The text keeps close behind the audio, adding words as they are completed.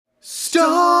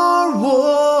Star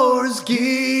Wars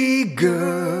geek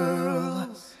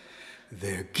girls.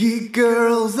 They're geek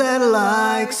girls that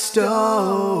like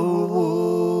Star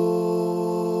Wars.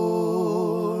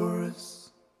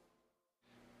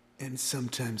 And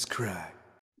sometimes cry.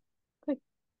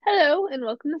 Hello and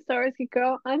welcome to Star Wars Geek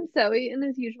Girl. I'm Zoe, and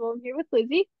as usual, I'm here with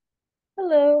Lizzie,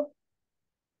 Hello.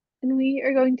 and we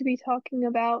are going to be talking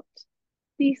about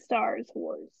the Star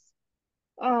Wars,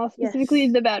 specifically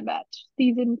Yes. the Bad Batch,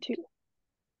 season 2.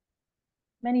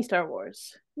 Many Star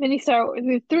Wars. Many Star Wars.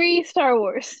 We have 3 Star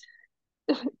Wars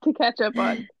to catch up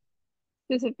on,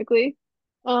 specifically.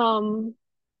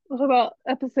 We'll talk about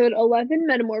episode 11,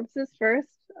 Metamorphosis, first.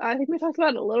 I think we talked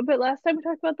about it a little bit last time we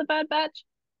talked about the Bad Batch,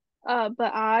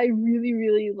 but I really,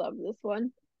 really love this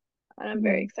one, and I'm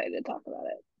very hmm excited to talk about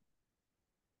it.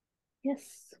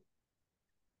 Yes.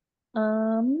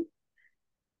 Um,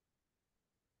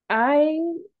 I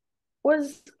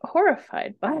was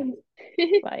horrified by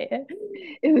it.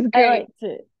 It was I great. liked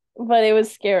it, but it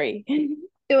was scary.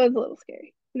 It was a little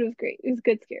scary. It was great. It was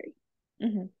good scary.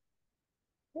 hmm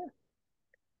Yeah.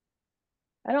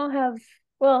 I don't have,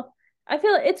 well, I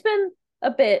feel it's been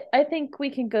a bit. I think we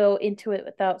can go into it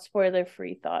without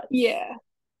spoiler-free thoughts. Yeah.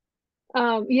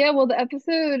 Yeah, well the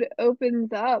episode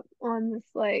opens up on this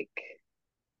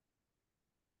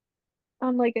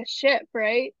on like a ship,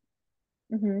 right?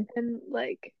 hmm And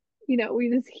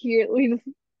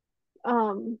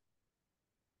um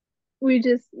we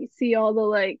just see all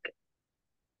the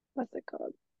what's it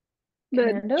called? The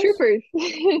Commandos? troopers.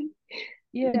 The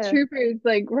Yeah. troopers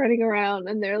like running around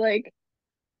and they're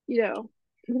you know,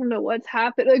 we don't know what's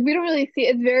happened. Like we don't really see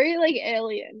it's very like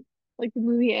Alien, like the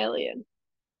movie Alien.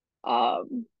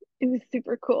 Um, it was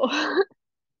super cool.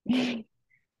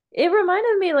 It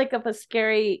reminded me like of a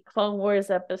scary Clone Wars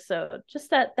episode, just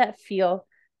that feel.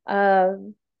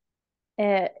 Um,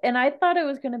 and I thought it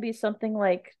was going to be something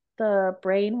like the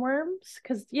brain worms,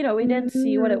 because we didn't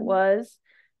see what it Mm. was.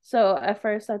 So at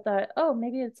first I thought, oh,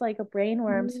 maybe it's like a brain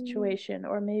worm situation,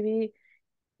 or maybe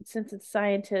since it's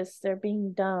scientists, they're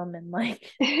being dumb and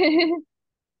like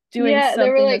doing Yeah,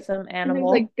 there were something to some and there's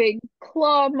like animal. big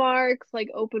claw marks, like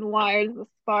open wires with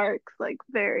sparks, like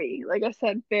very, like I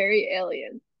said, very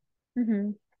alien.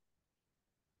 hmm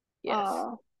Yes.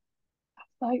 Uh,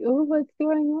 like, oh, what's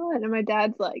going on? And my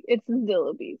dad's like, it's the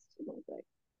Zilla Beast. And I was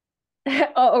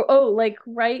Oh, like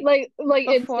right like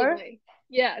before. instantly.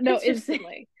 Yeah, no, Interesting.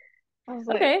 instantly. I was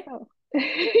like, Okay. oh,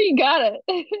 you got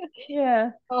it.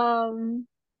 Yeah. Um,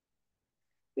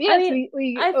 I yes, mean,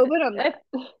 we I, open on I that.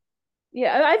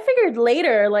 Yeah, I figured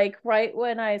later, like right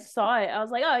when I saw it, I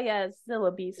was like, oh yeah, it's still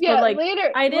a beast. But Yeah, like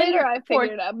later I later didn't I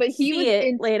figured it out, but foresee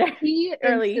it later he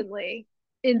early. instantly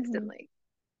hmm instantly.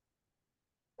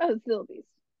 Oh, it's Zilla Beast.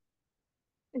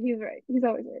 And he's right. He's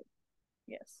always right.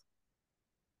 Yes.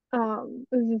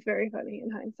 This is very funny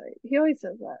in hindsight. He always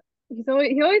says that.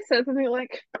 He always says something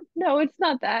like, "No, it's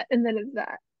not that," and then it's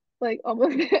that, like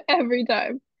almost every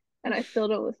time, and I still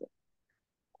don't listen.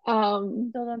 Um,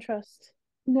 Still don't trust.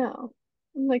 no,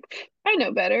 I'm like, I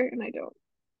know better, and I don't.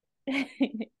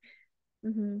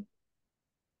 hmm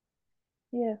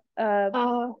Yeah. Uh,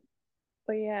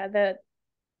 But yeah, the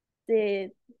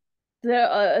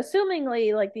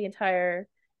assumingly like the entire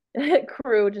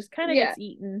crew just kind of yeah, gets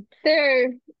eaten.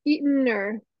 they're eaten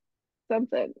or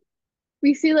something.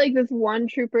 We see like this one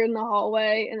trooper in the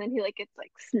hallway, and then he like gets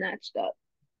like snatched up.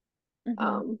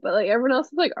 hmm But like everyone else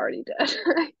is like already dead.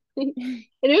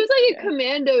 And it was like a Yeah.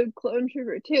 commando clone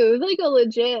trooper too. It was like a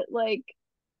legit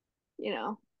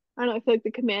I don't know, I feel like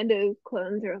the commando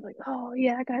clones are like, oh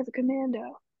yeah, that guy's a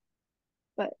commando.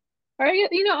 But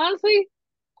honestly,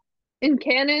 in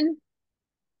canon,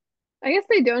 I guess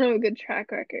they don't have a good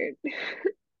track record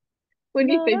when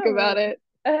you No, think not about really.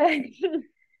 it.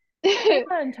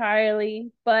 Not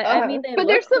entirely, but I mean they But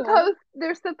they're look cool.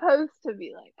 supposed to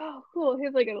be like, oh cool,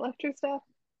 here's like an electro stuff.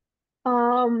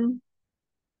 Um,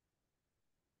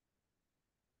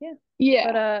 Yeah.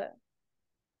 But yeah.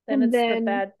 then And it's the then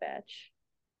Bad Batch.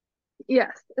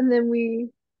 yes, and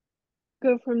then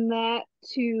go from that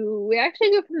we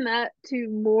actually go from that to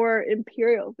more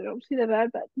Imperials. We don't see the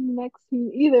Bad Batch in the next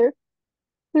scene either.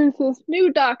 There's this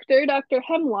new doctor, Dr.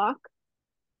 Hemlock,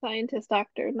 scientist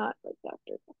doctor, not like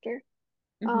doctor.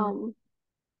 hmm Um,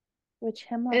 Which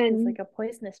hemlock is and like a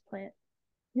poisonous plant.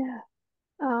 yeah,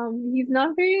 he's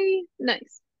not very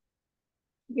nice.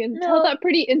 You can tell No, that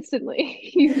pretty instantly.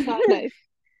 He's not nice.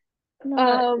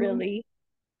 not Um, really.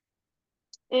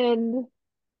 and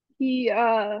he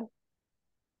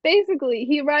basically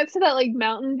he arrives to that like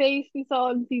mountain base we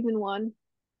saw in season 1,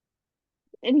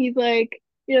 and he's like,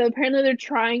 apparently they're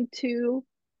trying to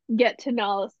get to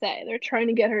Nala Se. They're trying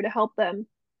to get her to help them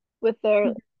with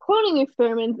their cloning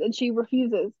experiments, and she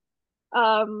refuses.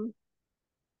 Um,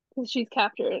 because she's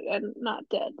captured and not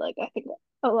dead. Like I think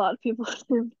a lot of people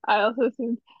assumed. I also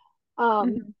assumed. Um,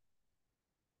 Mhm.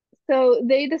 so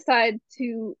they decide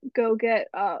to go get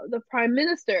the prime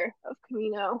minister of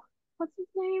Camino. What's his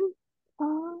name?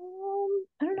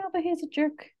 I don't know, but he's a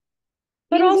jerk.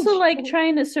 But He's also a like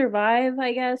trying to survive,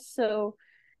 I guess. So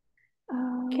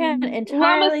can't Lama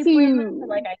entirely blame him, but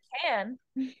like Su. I can.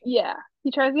 Yeah,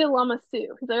 he tries to get Lama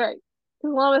Su. He's like, all right,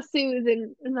 because Lama Su is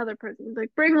in another prison. He's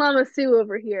like, bring Lama Su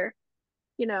over here.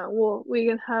 We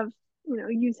can have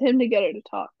use him to get her to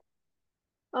talk.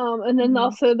 And then Mhm.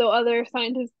 also the other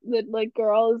scientist, that like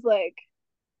girl, is like,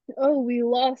 oh, we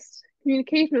lost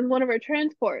communication with one of our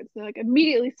transports. And like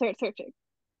immediately start searching.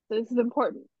 So this is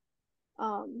important.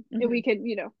 And we Mhm.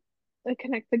 can,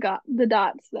 connect the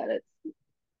dots that it's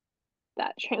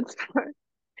that transport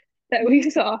that we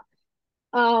saw.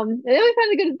 And then we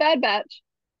find a good Bad Batch.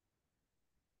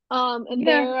 And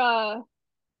Yeah,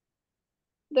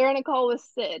 they're on a call with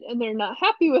Sid, and they're not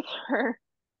happy with her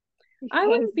I because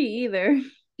wouldn't be either.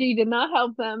 she did not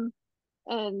help them,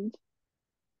 and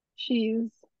she's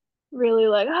really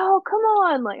like, oh, come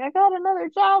on, like I got another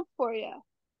job for you.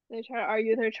 They try to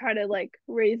argue with her, try to like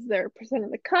raise their percent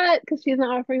of the cut because she's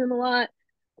not offering them a lot.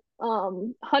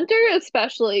 Hunter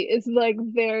especially is like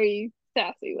very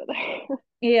sassy with her.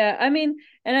 Yeah, I mean,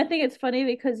 and I think it's funny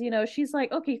because she's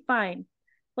like, okay, fine,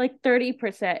 like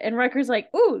 30%, and Riker's like,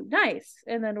 ooh, nice,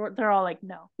 and then they're all like,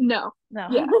 no, No, no.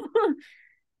 yeah,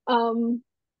 um,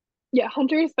 yeah,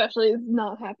 Hunter especially is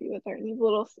not happy with her, and he's a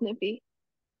little snippy.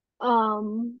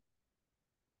 Um,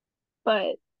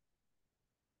 but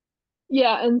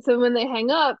yeah, and so when they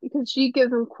hang up, because she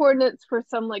gives them coordinates for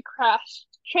some like crashed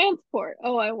transport.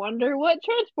 Oh, I wonder what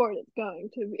transport it's going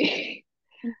to be.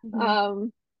 Mhm.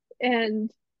 Um, and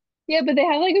yeah, but they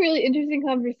have like a really interesting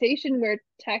conversation where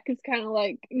Tech is kind of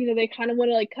like, they kind of want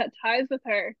to like cut ties with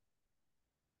her.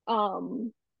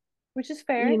 Um, Which is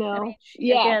fair. I mean, she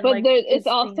yeah, again but like it's is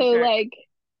being a also jerk. like,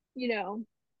 you know,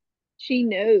 she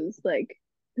knows like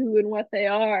who and what they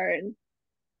are, and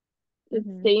it's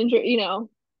Hmm. danger.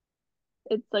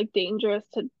 It's like dangerous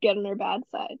to get on her bad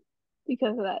side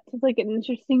because of that. So it's like an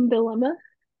interesting dilemma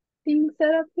being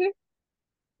set up here.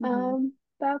 Hmm.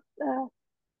 About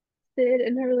Sid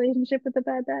and her relationship with the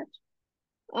Bad Batch.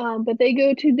 But they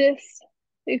go to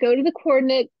the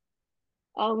coordinate,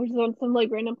 which is on some like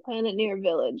random planet near a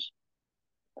village.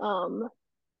 Um,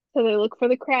 so they look for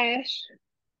the crash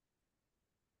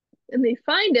and they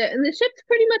find it, and the ship's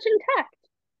pretty much intact.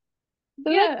 So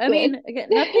Yeah, that's I good. mean, again,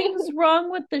 nothing's wrong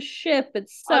with the ship On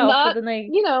itself, but not, then they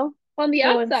on the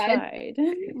go outside,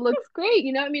 inside. looks great.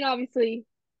 I mean, obviously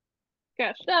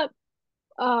scratched up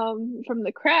from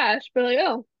the crash, but like,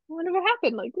 oh, I wonder what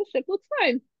happened. Like the ship looks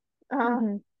fine. Uh,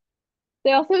 Hmm.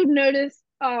 they also notice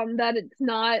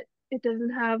that it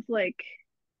doesn't have like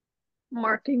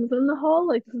markings on the hull.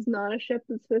 Like this is not a ship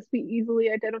that's supposed to be easily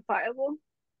identifiable,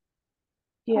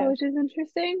 Yeah, which is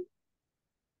interesting.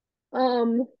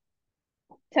 Um,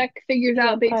 Tech figures the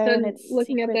out based Empire and on its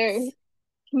looking at their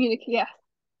secrets. Yeah.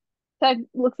 Tech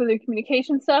looks at their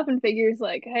communication stuff and figures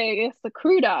like, hey, I guess the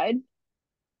crew died.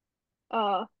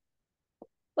 Uh,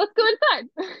 let's go inside.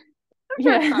 I'm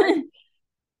sure it's Yeah. fine.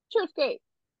 Sure, it's great.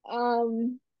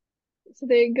 Um, so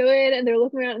they go in and they're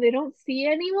looking around and they don't see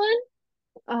anyone.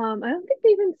 I don't think they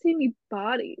even see any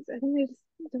bodies. I think they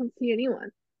just don't see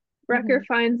anyone. Wrecker Hmm.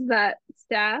 finds that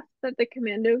staff that the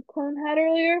commando clone had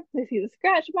earlier. They see the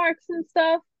scratch marks and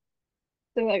stuff.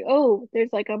 They're like, oh,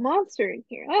 there's like a monster in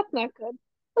here. That's not good.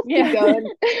 Let's keep Yeah. going.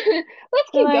 Let's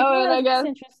They're keep like, going, oh, I that's guess.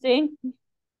 interesting.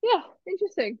 Yeah,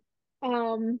 interesting.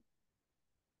 Um,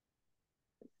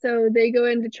 so they go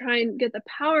in to try and get the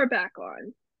power back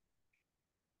on.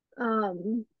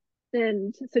 Um,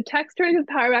 and so Tex turns his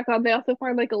power back on. They also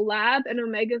find like a lab, and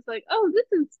Omega's like, oh, this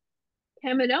is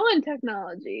Kaminoan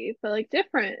technology, but like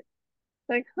different.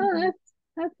 Like, huh, Hmm.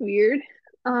 that's weird.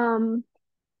 Um,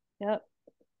 Yep.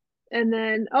 and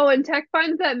then and Tech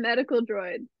finds that medical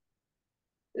droid.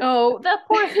 Oh, that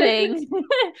poor thing.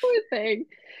 Poor thing.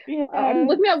 I'm Yeah.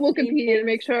 looking at Same Wikipedia to things.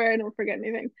 make sure I don't forget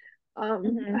anything.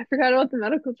 Hmm. I forgot about the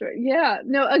medical droid. Yeah,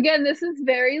 no, again, this is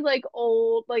very like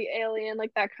old, like Alien,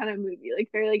 like that kind of movie, like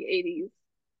very like 80s,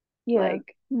 Yeah.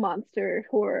 like monster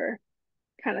horror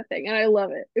kind of thing, and I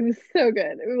love it. It was so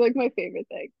good. It was like my favorite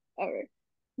thing ever.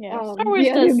 Yeah. Star Wars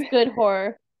Yeah, does good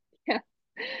horror. yeah.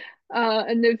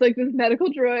 And there's like this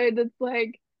medical droid that's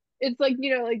like, it's like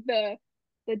like the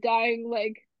dying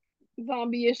like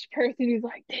zombie-ish person who's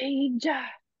like danger,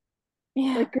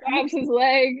 Yeah. like grabs his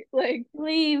leg, like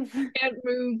Leave. can't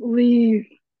move,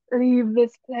 leave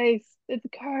this place. It's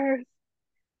cursed.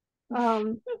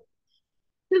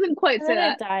 Doesn't quite And say then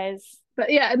it that. dies.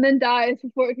 But yeah, and then dies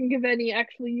before it can give any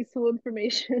actually useful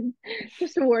information.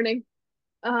 Just a warning.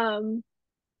 Um,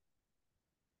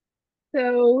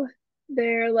 so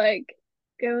they're like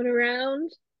going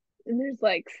around and there's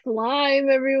like slime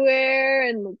everywhere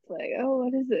and it's like, oh,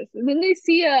 what is this? And then they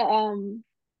see a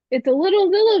it's a little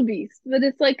wildebeest, but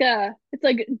it's like It's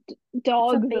a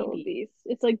dog baby. wildebeest.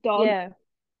 It's like dog, Yeah.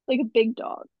 like a big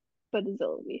dog, but a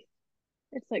wildebeest.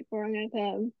 It's like roaring at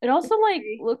them. It It's also like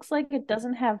very... looks like it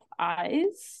doesn't have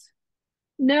eyes.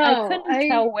 I No, couldn't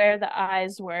tell where the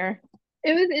eyes were.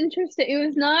 it was interesting. It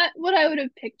was not what I would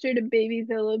have pictured a baby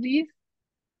wildebeest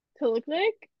to look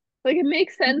like. Like it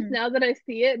makes sense Hmm. now that I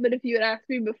see it, but if you had asked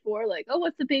me before, like, oh,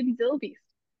 what's a baby wildebeest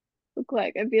look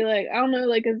like? I'd be like, I don't know,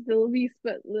 like a wildebeest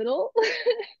but little.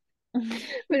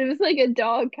 But it was like a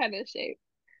dog kind of shape,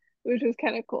 which was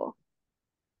kind of cool.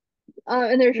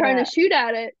 And they were trying to Yeah. shoot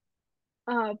at it,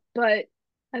 but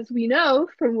as we know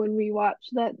from when we watched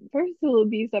that first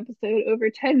wildebeest episode over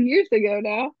 10 years ago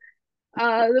now,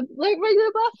 the like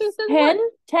regular blasters doesn't 10?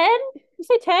 work. 10? You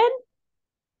say 10?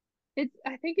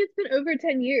 I think it's been over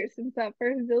 10 years since that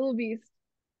first wildebeest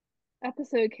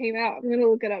episode came out. I'm gonna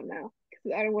look it up now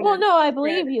because I don't want Well, to no, I spread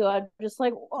believe you. I'm just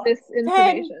like, what? 10?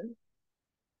 misinformation.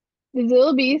 The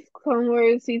Wildebeest Clone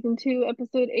Wars Season 2,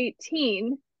 Episode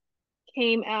 18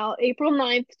 came out April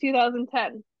 9th,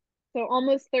 2010. So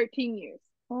almost 13 years.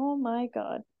 Oh my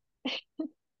God.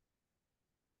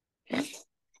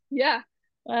 Yeah,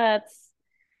 That's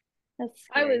that's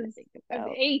I scary to was think I was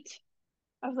about. 8.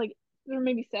 I was like, or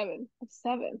maybe 7. I was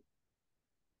 7.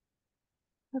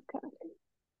 That's kind of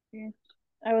Yeah.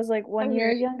 I was like 1 year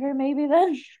 7 or 8. younger maybe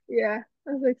then. Yeah,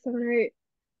 I was like 7 or 8.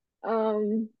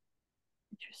 Um,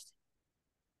 Interesting.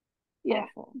 yeah.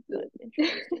 Awful, but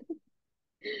interesting.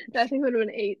 I think it would have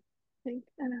been 8. I think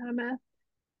I know how to math.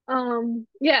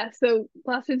 Yeah, so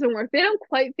last season work. They don't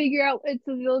quite figure out it's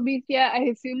a wildebeest yet. I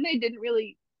assume they didn't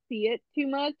really see it too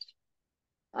much.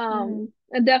 Mm,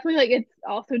 And definitely like it's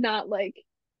also not like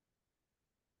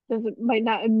doesn't might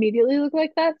not immediately look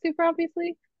like that super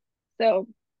obviously. So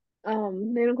they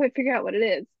don't quite figure out what it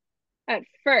is. At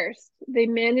first, they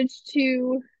manage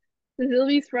to the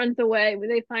wildebeest runs away when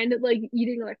they find it like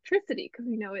eating electricity because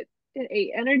it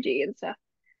ate energy and stuff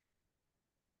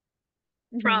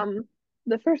mhm. from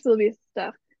the first wildebeest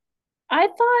stuff. I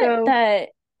thought So that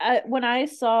when I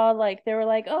saw like they were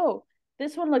like, "Oh,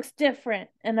 this one looks different,"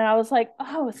 and then I was like,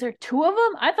 "Oh, is there two of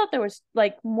them?" I thought there was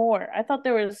like more. I thought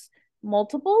there was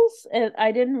multiples, and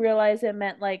I didn't realize it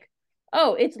meant like,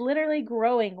 "Oh, it's literally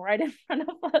growing right in front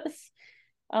of us."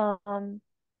 Um,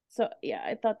 so yeah,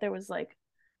 I thought there was like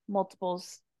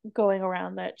multiples going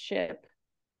around that ship.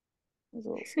 It was a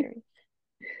little scary.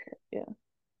 Yeah.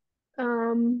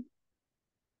 um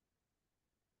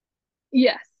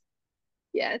yes.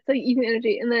 Yeah, it's like eating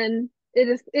energy, and then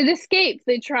it escapes.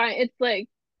 They try. It's like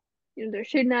they're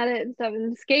shooting at it and stuff,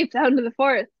 and it escapes out into the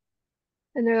forest.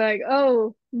 And they're like,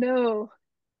 "Oh no,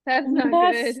 that's not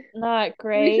good. That's not We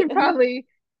great. should probably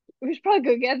we should probably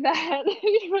go get that.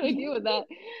 We should probably deal with that."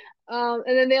 And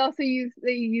then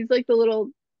they use like the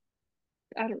little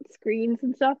I don't know, screens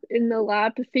and stuff in the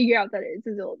lab to figure out that it's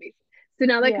a wildebeest. So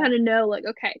now they Yeah. kind of know like,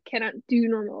 okay, cannot do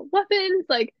normal weapons,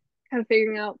 like kind of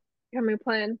figuring out my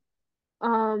plan.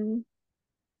 Um,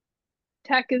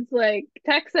 Tech says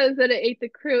that it ate the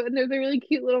crew, and there's a really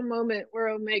cute little moment where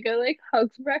Omega like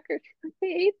hugs Wrecker. She's like, they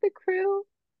ate the crew.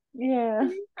 Yeah.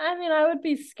 I mean, I would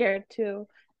be scared too.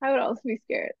 I would also be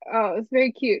scared. Oh, it's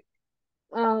very cute.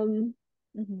 Um,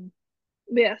 Hmm.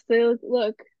 but yeah, so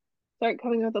they start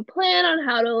coming up with a plan on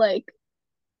how to like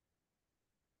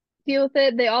deal with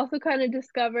it. They also kind of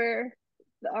discover,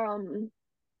 um,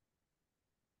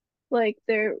 like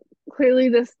they're clearly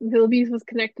this wildebeest was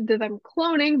connected to them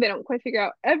cloning. They don't quite figure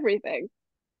out everything,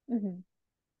 Hmm.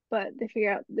 but they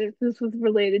figure out this was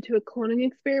related to a cloning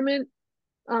experiment.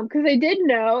 Because they did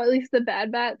know, at least the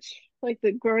Bad Batch, like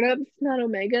the grown-ups, not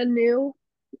Omega, knew,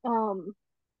 um,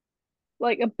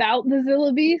 like about the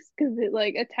Zilla Beast because it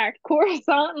like attacked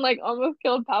Coruscant and like almost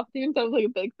killed Palpatine, so it was like a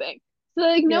big thing. So they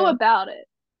like know Yeah. about it.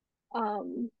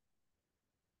 Um,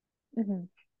 Hmm.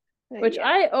 but Which yeah.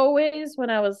 I always, when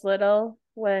I was little,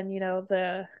 when,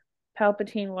 the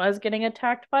Palpatine was getting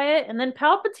attacked by it, and then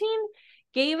Palpatine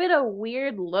gave it a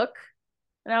weird look.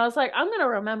 And I was like, I'm gonna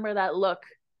remember that look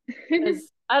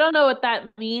because I don't know what that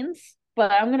means,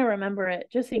 but I'm gonna remember it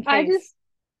just in I case. just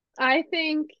I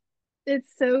think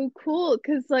it's so cool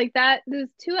because like that those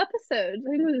 2 episodes, I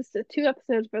think it was just the 2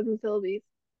 episodes for the Zilla Beast,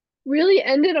 really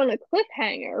ended on a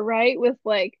cliffhanger, right? With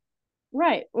like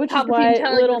Right. Which is Palpatine why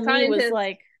telling the little me was scientist,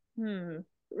 like, hmm.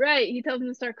 Right, he tells him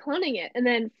to start cloning it, and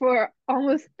then for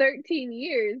almost 13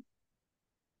 years,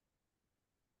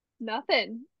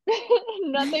 nothing,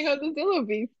 nothing of the Zillow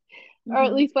beast, or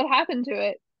at Hmm. least what happened to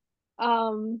it.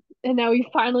 And now we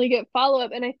finally get follow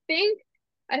up, and I think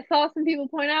I saw some people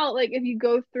point out like if you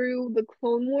go through the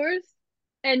Clone Wars,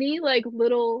 any like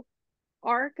little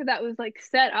arc that was like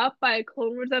set up by a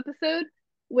Clone Wars episode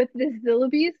with this Zilla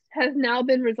beast has now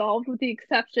been resolved, with the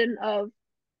exception of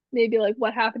maybe like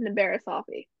what happened to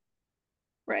Barasafi,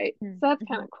 right? So that's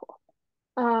kind Hmm. of cool.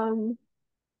 Um,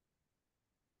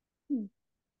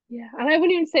 yeah, and I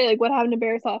wouldn't even say like what happened to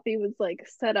Barasafi was like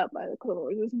set up by the Clone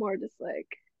Wars. It was more just like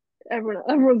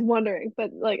everyone's wondering,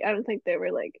 but like I don't think they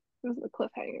were like it was a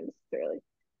cliffhanger necessarily.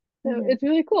 So Hmm. it's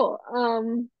really cool.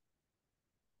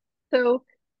 So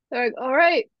they're like, all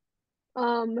right,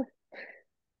 um,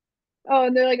 oh,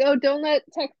 and they're like, oh, don't let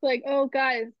text like, oh,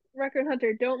 guys, record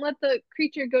hunter, don't let the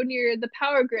creature go near the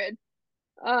power grid,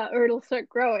 or it'll start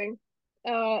growing.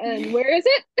 And where is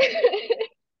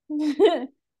it?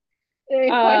 And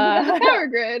he points it at the uh power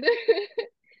grid,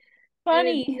 and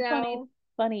it's funny, funny,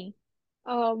 funny.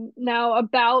 now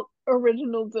about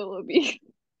original Zillow Beast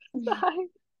size.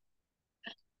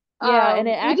 Yeah, and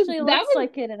it Which is actually that looks was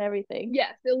like it and everything.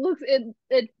 yes,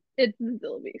 it's the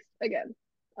Zillow Beast again.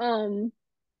 Um,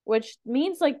 Which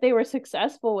means like they were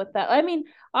successful with that. I mean,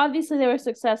 obviously they were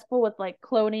successful with like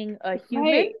cloning a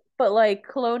human, right. but like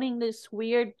cloning this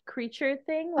weird creature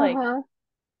thing, like Uh-huh.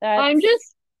 I'm that's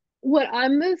just what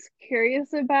I'm most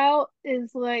curious about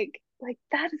is like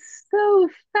that is so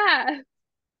fast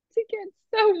to get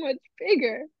so much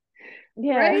bigger,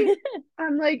 yeah. right?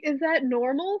 I'm like, is that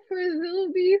normal for a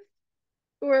Zillow beast?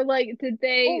 Or like did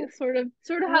they Well, sort of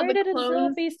how where the did a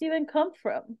clones, beast even come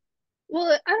from?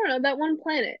 well, I don't know, that one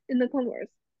planet in the Clone Wars.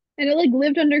 And it like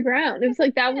lived underground. It was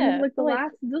like that was Yeah, like the like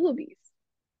last Zillow beast.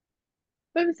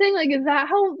 But I'm saying like is that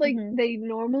how like mhm. they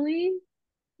normally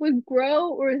would grow?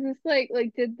 Or is this like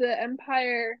did the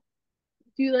Empire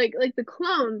do like the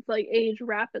clones like age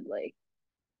rapidly?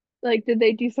 Like, did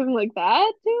they do something like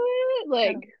that to it? I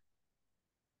Like, don't.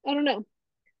 I don't know.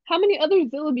 How many other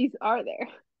Zillabes are there?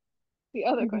 The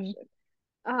other Hmm. question.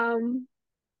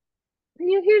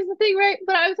 Here's the thing, right?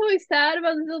 But I was always sad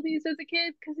about the Zillabes as a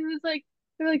kid because it was like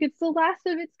they're like it's the last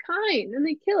of its kind, and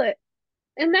they kill it.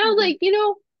 And now, Hmm. like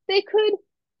they could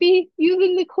be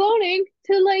using the cloning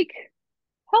to like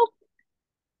help,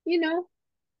 you know,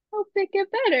 help it get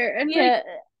better and like Yeah,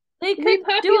 they could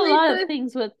do a repopulate lot of the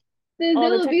things with the all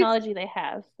the Zillabes technology they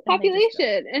have, and they just don't.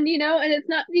 population. And and it's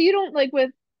not, you don't like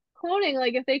with cloning,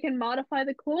 like if they can modify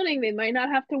the cloning they might not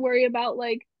have to worry about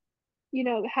like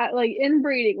like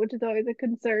inbreeding, which is always a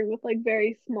concern with like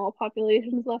very small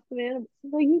populations left of animals.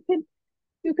 Like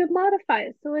you could modify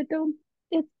it so it don't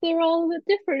it's they're all a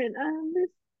bit different. This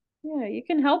Yeah, you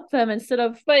can help them instead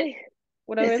of but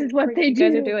this whatever the is what freak they you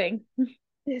guys are do. doing.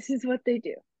 This is what they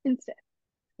do instead.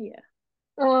 Yeah.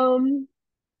 um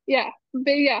yeah,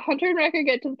 but yeah, Hunter and Wrecker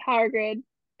get to the power grid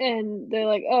and they're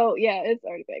like, oh yeah, it's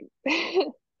already big.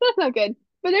 That's not good.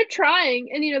 But they're trying,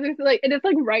 and there's like, and it's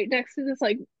like right next to this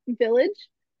like village.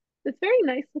 It's very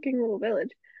nice looking little village.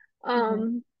 Hmm.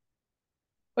 Um,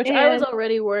 Which I was and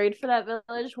already worried for that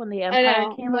village when the I Empire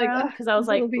know, I'm came like, around ugh, because I was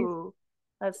like, little beast. ooh,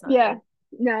 that's not Yeah, good.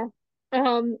 no.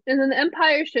 And then the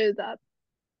Empire shows up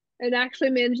and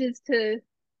actually manages to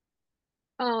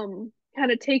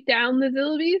kind of take down the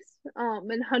Zillibees.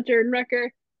 And Hunter and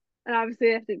Wrecker, and obviously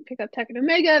they have to pick up Tech and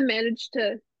Omega, manage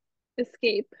to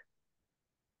escape.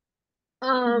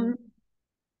 Hmm. Um,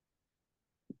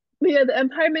 but yeah, the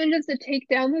Empire manages to take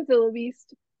down the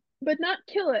Zillibeest, but not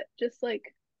kill it. Just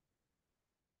like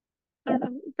I don't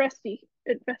know, resty.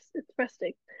 It's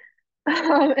resting.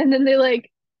 And then they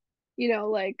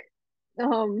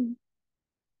um,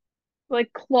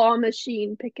 like claw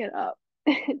machine pick it up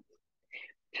and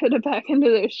put it back into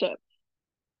their ship.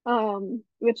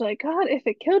 Which like God, if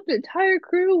it killed the entire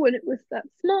crew when it was that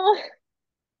small,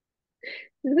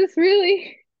 is this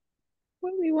really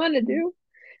what we want to Hmm. do?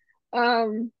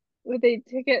 But they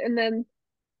take it, and then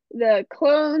the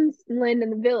clones land in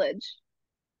the village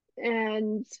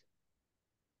and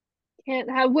can't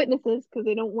have witnesses because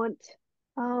they don't want,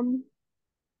 um,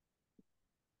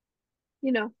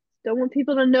 you know, don't want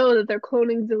people to know that they're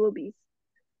cloning Zillibees.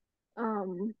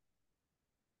 Um,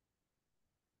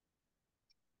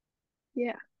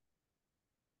 yeah.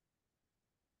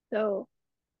 So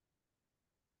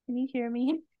Can you hear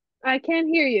me? I can't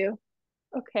hear you.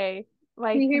 Okay. Can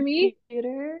My you hear me?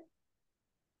 computer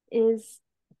is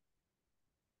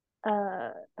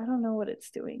I don't know what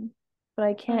it's doing, but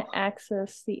I can't Oh,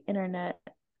 access the internet.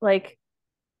 Like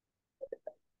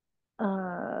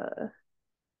uh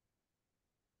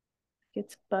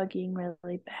It's bugging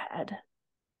really bad.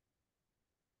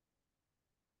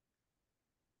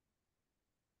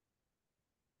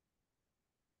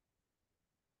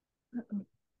 Uh-oh.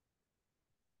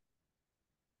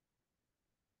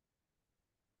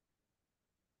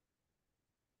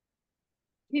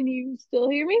 Can you still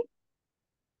hear me?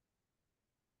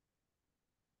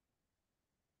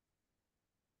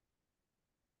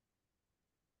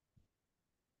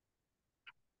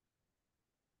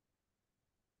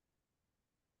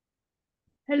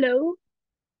 Hello?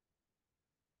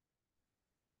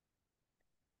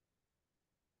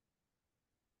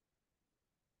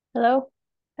 Hello?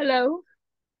 Hello?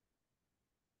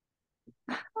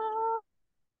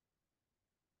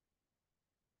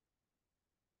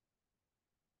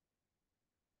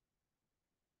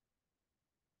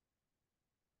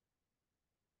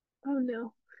 Oh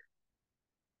no.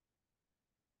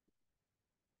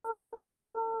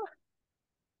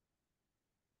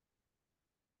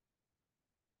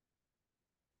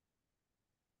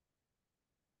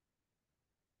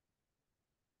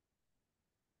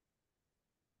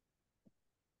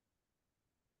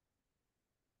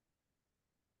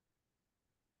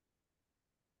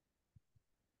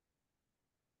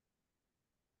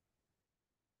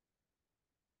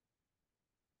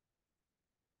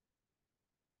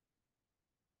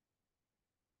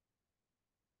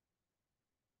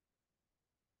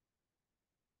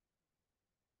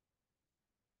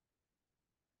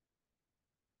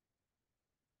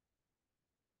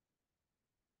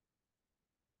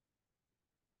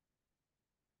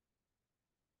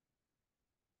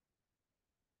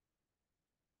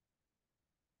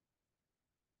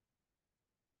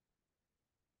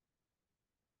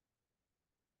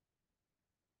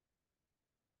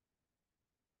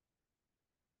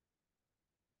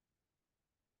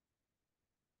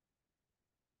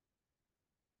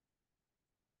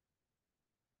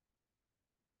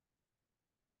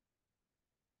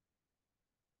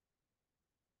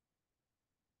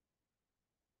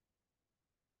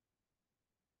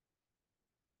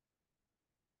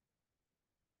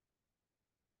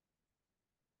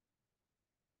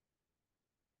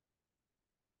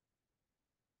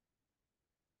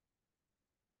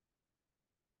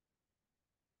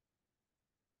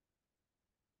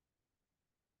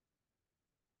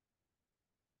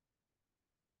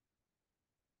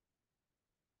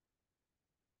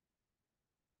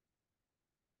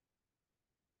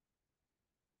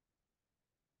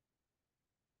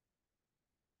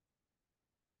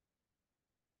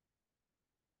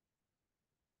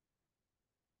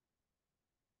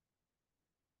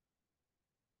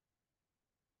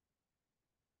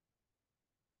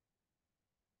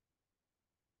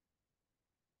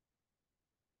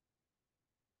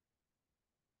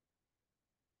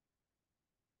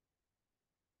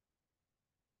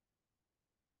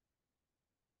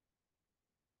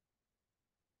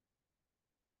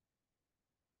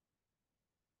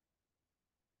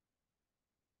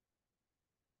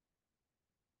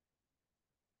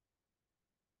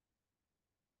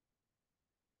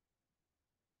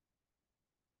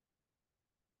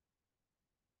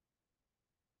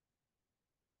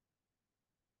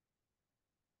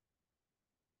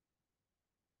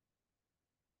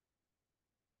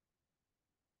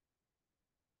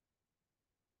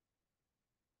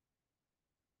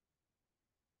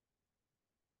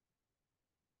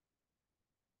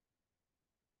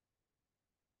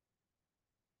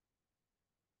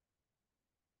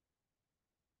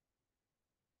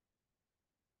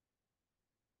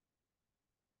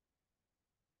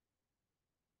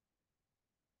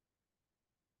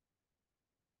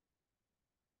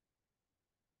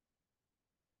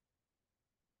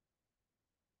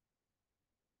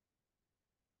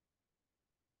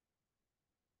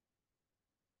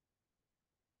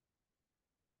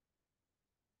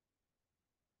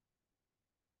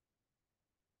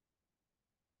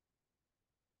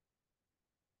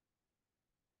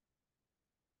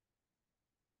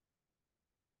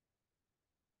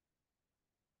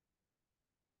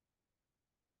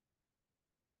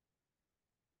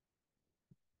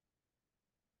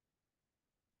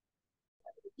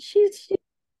 She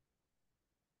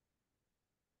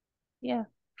yeah.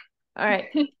 All right.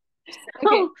 Okay.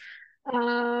 So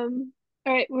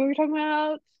All right, what were we talking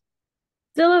about?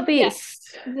 Zilla Yeah,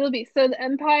 Beast. Zilby. So the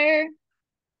Empire,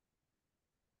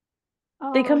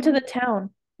 They come to the um, town.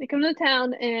 they come to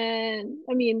town and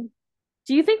I mean,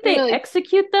 Do you think they're they like,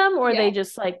 execute them or they yeah,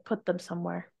 just like put them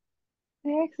somewhere?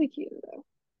 they executed them.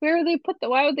 Where would they put them?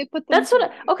 Why would they put them That's what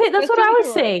somewhere? okay, that's That's what too I much was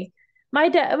work. saying. My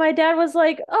dad was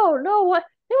like, "Oh, no, what?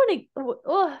 They want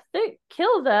to they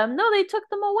kill them. No, they took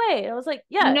them away." And I was like,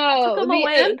 "Yeah, took No, them the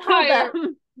away and killed Empire,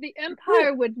 them." the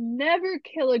Empire would never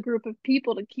kill a group of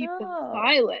people to keep them No.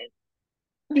 silent.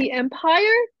 The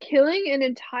Empire killing an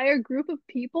entire group of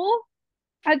people?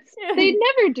 They'd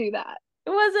never do that. It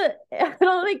wasn't, I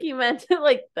don't think you meant it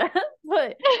like that,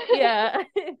 but yeah.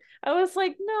 I was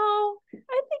like, no,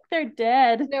 I think they're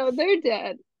dead. No, they're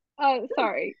dead.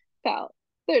 Sorry, Sal.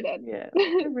 They're dead. Yeah,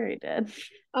 they're very dead.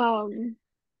 Because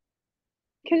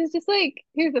it's just like,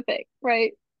 here's the thing,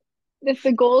 right? If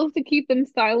the goal is to keep them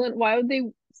silent, why would they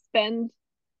spend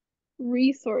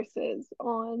resources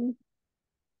on,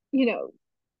 you know,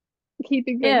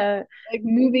 keeping them, Yeah. like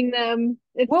moving them?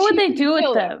 It's What would they cheaper to do with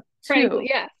kill them, them, frankly.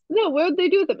 too? Yes. No, what would they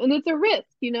do with them? And it's a risk,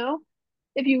 you know?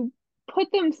 If you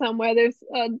put them somewhere, there's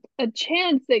a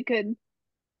chance they could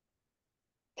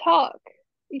talk.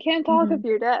 You can't talk if Hmm.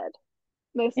 you're dead,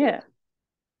 most of the Yeah, time.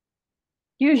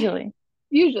 usually.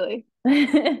 Usually.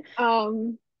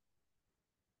 Um,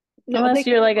 no, they Unless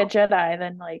you're can't like a talk. Jedi,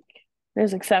 then like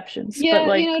there's exceptions, but Yeah,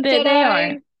 like they Jedi,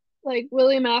 aren't. like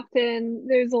William Afton,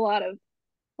 there's a lot of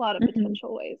Hmm.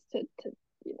 potential ways to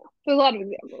there's a lot of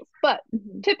examples, but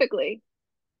Hmm. typically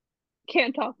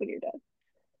can't talk when you're dead.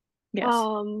 Yes.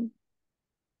 Um,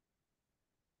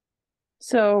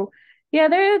 So yeah,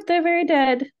 they're very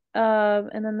dead.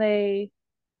 And then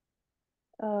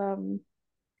um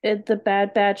the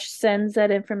Bad Batch sends that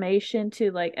information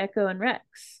to like Echo and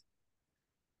Rex.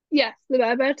 yes, the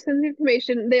Bad Batch sends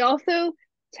information. They also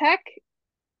Tech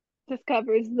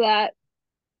discovers that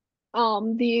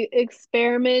the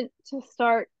experiment to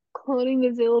start cloning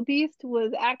the Zilla Beast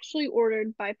was actually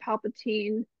ordered by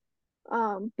Palpatine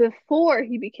before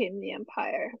he became the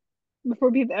Empire, before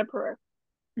he became the Emperor,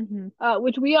 Hmm.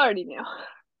 which we already knew.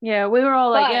 Yeah, we were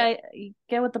all like, But yeah, you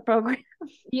get with the program.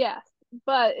 yes,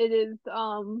 but it is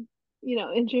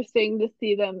interesting to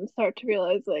see them start to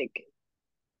realize like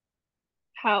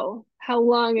how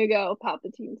long ago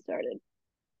Palpatine started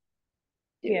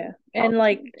Yeah. doing And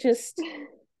like Palpatine just things.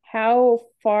 how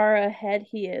far ahead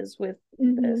he is with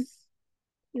Hmm. this.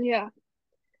 Yeah.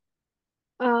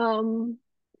 So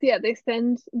yeah, they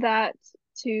send that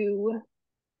to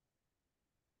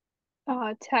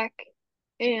Tech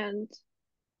and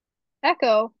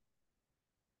Echo.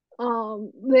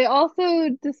 They also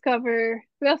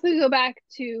go back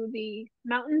to the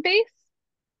mountain base,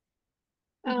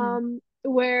 Hmm.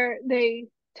 where they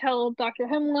tell Dr.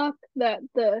 Hemlock that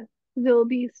the Zilla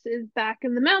Beast is back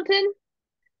in the mountain.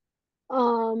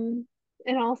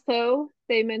 And also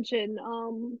they mention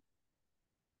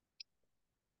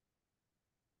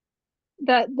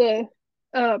that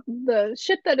the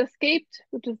ship that escaped,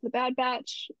 which is the Bad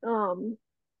Batch, so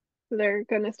they're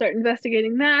gonna start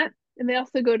investigating that. And they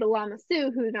also go to Lama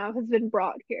Su, who now has been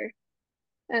brought here.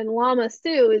 And Lama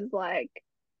Su is like,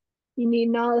 you need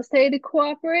Nala Se to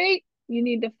cooperate. You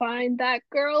need to find that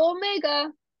girl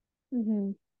Omega. Hmm.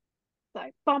 It's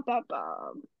like bum bum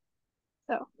bum.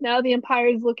 So now the Empire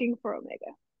is looking for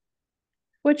Omega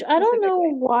Which I don't know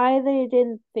specifically. why they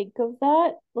didn't think of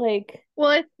that. Like,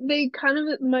 Well, they kind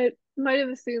of might have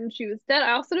assumed she was dead.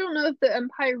 I also don't know if the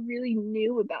Empire really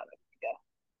knew about Omega.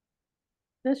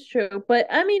 that's true. But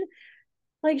I mean,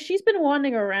 like she's been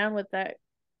wandering around with that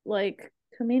like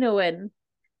Camino in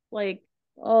like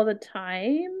all the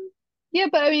time. Yeah,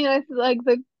 but I mean, I feel like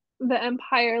the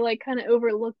Empire like kind of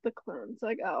overlooked the clones.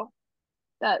 Like, oh,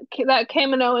 that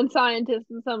Kaminoan scientist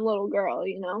is some little girl,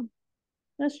 you know?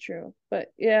 That's true. But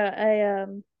yeah, I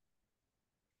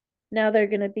now they're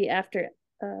gonna be after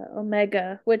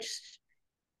Omega, which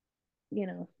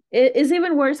it is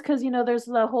even worse because there's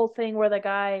the whole thing where the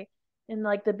guy in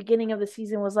like the beginning of the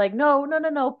season was like, no, no, no,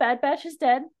 no, Bad Batch is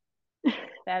dead.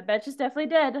 Bad Batch is definitely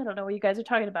dead. I don't know what you guys are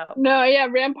talking about. No, yeah,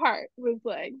 Rampart was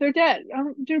like, they're dead.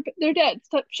 They're dead.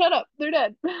 Stop, shut up. They're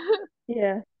dead.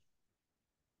 Yeah.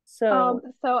 So,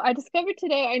 So I discovered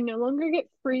today I no longer get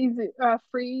free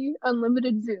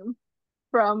unlimited Zoom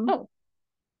from oh,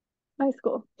 my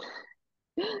school.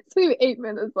 So we have 8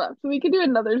 minutes left. So we could do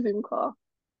another Zoom call.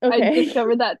 I okay.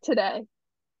 discovered that today.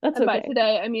 That's And by okay.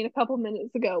 today, I mean a couple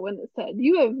minutes ago when it said,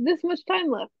 you have this much time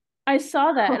left. I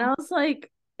saw that and I was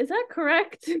like, is that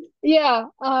correct? Yeah,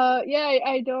 yeah,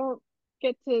 I don't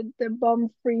get to the bum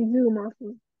free Zoom off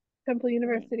of Temple Dang,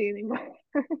 University anymore.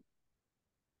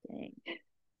 dang.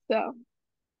 So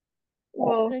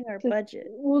we'll Cutting our just budget.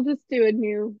 we'll just do a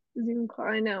new Zoom call.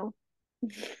 I know.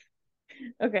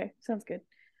 Okay, sounds good.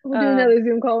 We'll do Um, another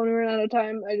Zoom call when we run out of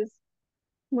time. I just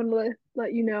wanted to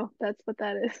let you know that's what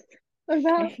that is about.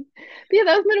 okay. But yeah,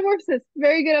 that was Metamorphosis.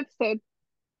 Very good episode.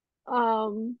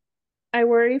 Um, I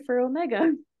worry for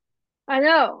Omega. I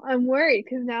know. I'm worried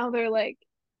because now they're like,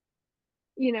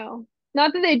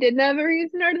 not that they didn't have a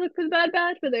reason to look for the Bad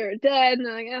Batch, but they were dead, and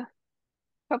they're like,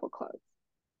 couple clones.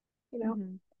 you know.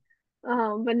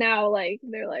 Mhm. But now like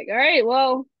they're like, all right,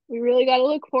 well, we really got to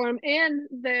look for him, and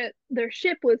that their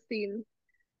ship was seen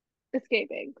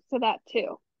escaping, so that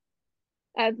too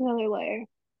adds another layer.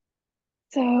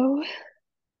 So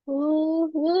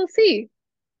we'll see.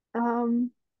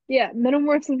 Um, yeah,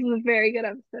 Metamorphosis was a very good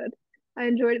episode. I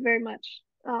enjoyed it very much.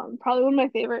 Probably one of my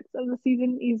favorites of the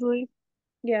season, easily.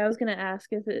 Yeah, I was gonna ask,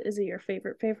 is it your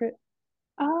favorite?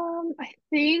 I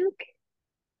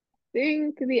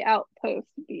think the Outpost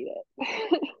beat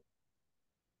it.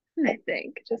 Hmm. I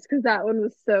think just because that one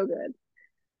was so good.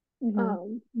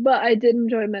 Mm-hmm. But I did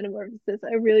enjoy Metamorphosis.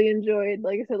 I really enjoyed,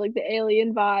 like I said, like the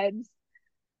alien vibes.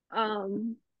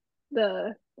 Um,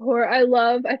 the horror I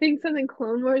love. I think something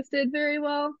Clone Wars did very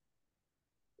well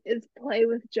is play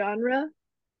with genre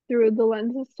through the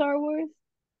lens of Star Wars.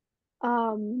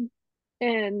 Um,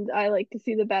 and I like to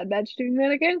see the Bad Batch doing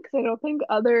that again because I don't think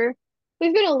other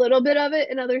there's been a little bit of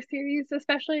it in other series,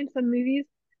 especially in some movies,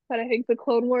 but I think the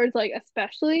Clone Wars, like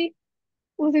especially,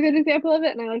 was a good example of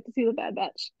it, and I like to see the Bad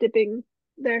Batch dipping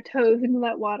their toes into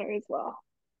that water as well.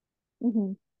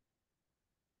 Mm-hmm.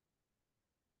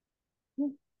 Yeah,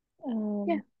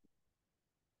 Um,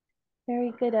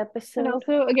 Very good and episode.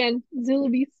 also again, Zulu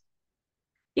Beast.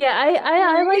 Yeah, I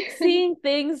Sorry. like seeing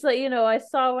things that, I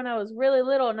saw when I was really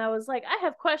little and I was like, I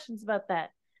have questions about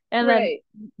that. And then Right.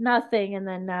 nothing, and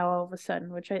then now all of a sudden,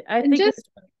 which I And think is just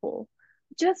really cool.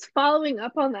 following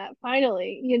up on that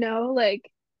finally,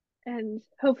 like, and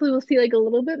hopefully we'll see like a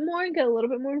little bit more and get a little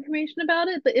bit more information about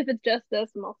it. But if it's just this,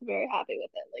 I'm also very happy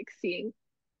with it. Like seeing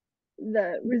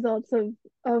the results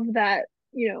of that,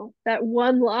 that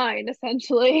one line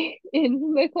essentially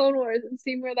in the Clone Wars, and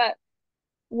seeing where that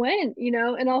went,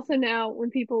 and also now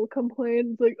when people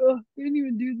complain, it's like, oh, they didn't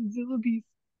even do the Zilla Beast.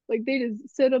 Like they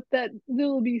just set up that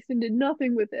Zilla Beast and did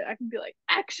nothing with it. I can be like,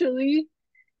 actually,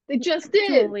 they just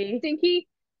did, Actually, Stinky.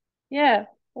 yeah.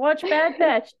 Watch Bad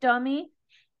Batch, dummy.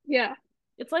 Yeah.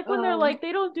 It's like when they're Um, like,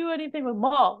 they don't do anything with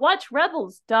Maul. Watch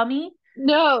Rebels, dummy.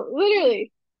 no,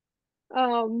 literally.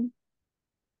 Um,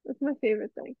 that's my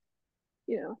favorite thing,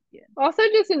 Yeah. Also,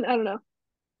 just in, I don't know.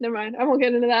 Never mind. I won't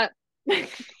get into that.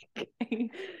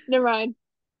 Never mind.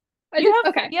 I You just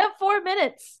have okay. you have 4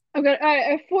 minutes. I'm gonna. All right, I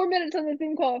have 4 minutes on the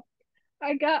Zoom call.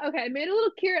 I made a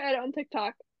little Kira edit on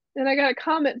TikTok, and I got a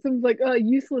comment. Someone's like, "Oh,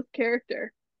 useless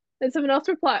character," and someone else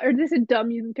replied, or this is dumb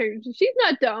useless character. She's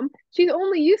not dumb. She's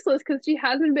only useless because she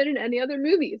hasn't been in any other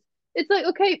movies. It's like,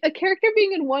 okay, a character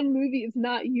being in one movie is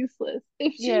not useless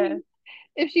Yeah.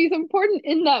 if she's important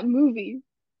in that movie.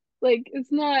 Like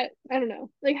it's not, I don't know.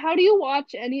 Like how do you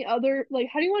watch any other like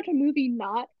how do you watch a movie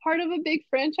not part of a big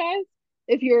franchise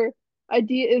if your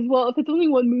idea is, well, if it's only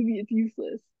one movie it's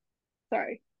useless.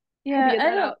 Sorry. Had to Yeah, get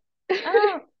that out.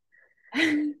 I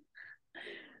don't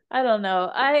I don't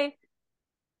know. I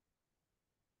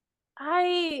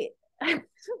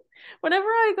whenever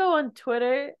I go on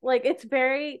Twitter, like it's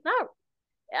very not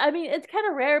I mean, it's kind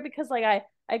of rare because like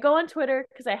I go on Twitter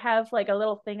because I have like a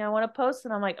little thing I want to post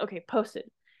and I'm like, okay, post it.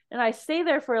 And I stay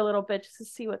there for a little bit just to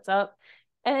see what's up.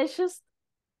 And it's just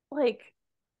like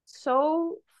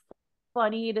so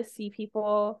funny to see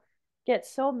people get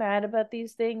so mad about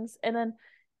these things and then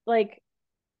like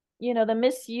the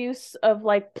misuse of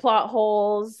like plot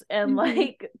holes and Hmm.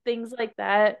 like things like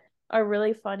that are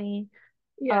really funny.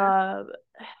 Yeah. Uh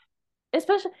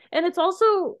Especially, and it's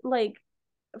also like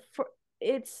for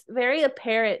it's very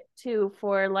apparent too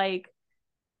for like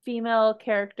female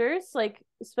characters, like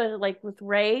especially like with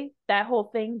Ray, that whole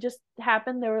thing just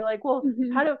happened. They were like, well,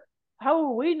 Hmm. how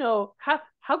will we know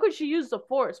how could she use the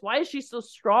force? Why is she so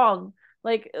strong?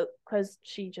 Like because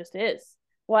she just is.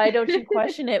 Why don't you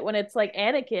question it when it's like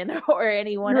Anakin or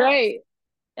anyone else? Right.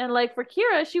 And like for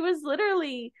Kira, she was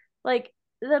literally like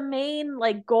the main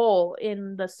like goal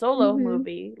in the Solo Hmm.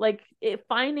 movie. Like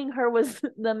finding her was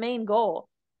the main goal.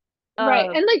 Right.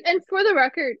 Uh And like, and for the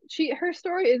record, her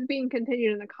story is being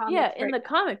continued in the yeah, comics in right the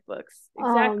comic books. now.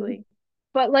 Exactly.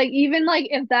 But like even like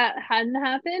if that hadn't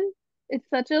happened, it's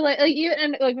such a like even,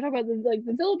 and like we talk about the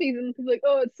Zillibees, and it's like,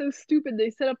 oh, it's so stupid they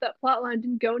set up that plot line,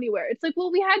 didn't go anywhere. It's like,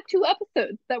 well, we had 2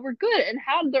 episodes that were good and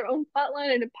had their own plot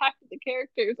line and impacted the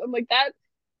characters. I'm like that.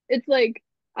 It's like,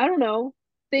 I don't know,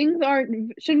 things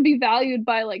aren't shouldn't be valued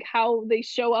by like how they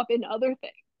show up in other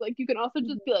things. Like you can also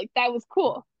just be Mhm. like, that was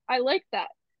cool, I like that,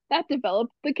 that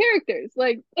developed the characters.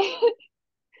 Like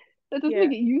that doesn't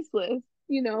make Yeah. it useless.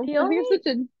 The I think only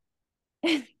it's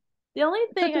the only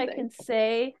such thing a I thing. can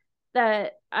say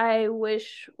that I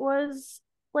wish was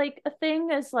like a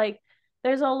thing is like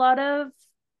there's a lot of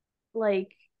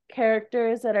like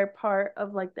characters that are part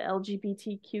of like the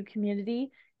LGBTQ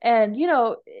community. And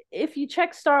if you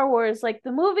check Star Wars, like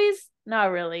the movies,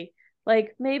 not really.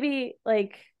 Like maybe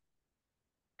like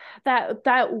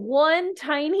that one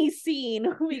tiny scene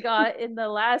we got in the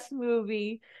last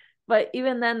movie, but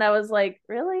even then that was like,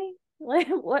 really? Like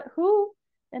what, who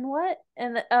and what?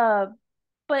 And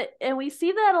but and we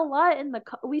see that a lot in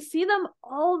we see them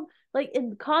all like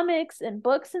in comics and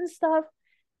books and stuff.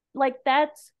 Like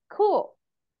that's cool.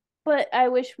 But I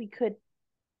wish we could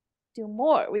do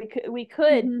more. We could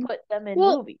Mhm. put them in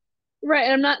Well, movies. right.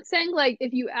 And I'm not saying like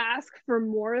if you ask for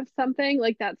more of something,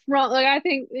 like that's wrong. Like I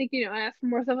think like, I ask for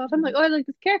more stuff. I'm like, oh, I like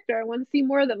this character. I want to see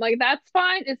more of them. Like that's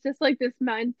fine. It's just like this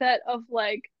mindset of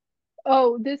like,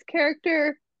 oh, this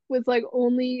character was like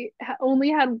only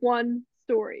had one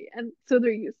story, and so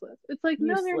they're useless. It's like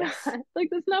no, they're not. Useless. Like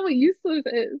that's not what useless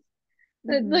is.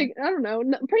 Mm-hmm. Like I don't know.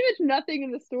 Pretty much nothing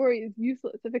in the story is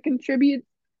useless if it contributes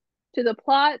to the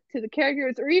plot, to the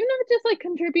characters, or even if it just like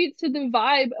contributes to the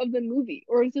vibe of the movie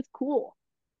or is just cool,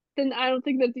 then I don't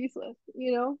think that's useless,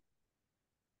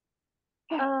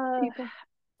 Uh, People.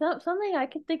 something I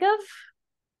can think of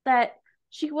that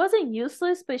she wasn't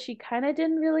useless, but she kind of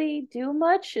didn't really do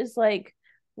much is like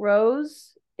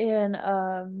Rose in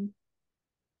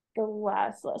the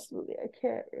last movie. I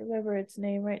can't remember its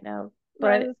name right now,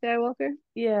 Rise but of Skywalker.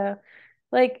 yeah,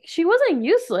 like she wasn't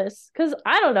useless because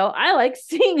I don't know. I like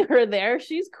seeing her there.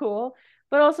 She's cool,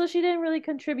 but also she didn't really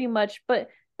contribute much. But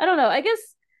I don't know. I guess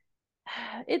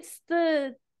it's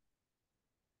I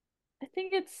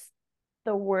think it's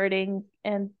the wording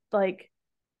and like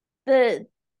the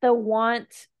the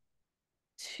want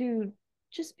to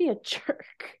just be a jerk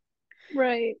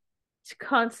Right.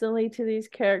 constantly to these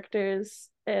characters.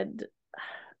 And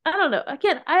I don't know.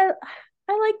 Again, I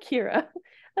like Kira.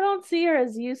 I don't see her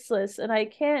as useless, and I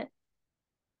can't.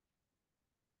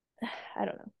 I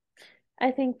don't know.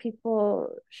 I think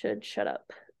people should shut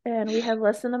up. And we have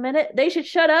less than a minute. They should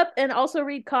shut up and also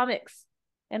read comics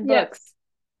and Yes. books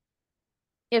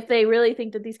if they really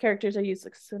think that these characters are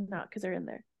useless and not because they're in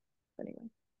there. Anyway, All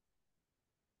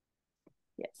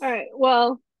yes. right.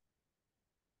 Well,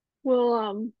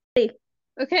 we'll Hey,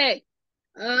 okay.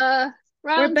 Uh we're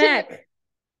round two. back.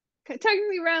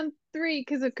 Technically round three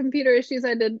because of computer issues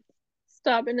I did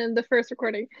stop and end the first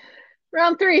recording.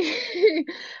 Round three. We're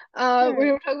Sure.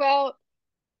 gonna talk about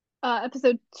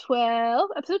episode 12,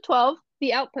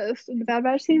 The Outpost of the Bad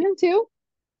Batch season 2.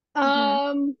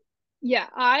 Mm-hmm. Yeah,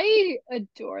 I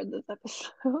adored this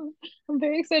episode. I'm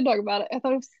very excited to talk about it. I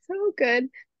thought it was so good.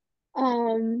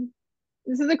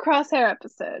 This is a crosshair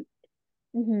episode.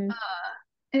 Mm-hmm.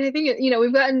 And I think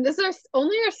we've gotten this is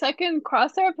only our second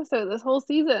crosshair episode this whole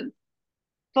season.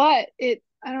 But I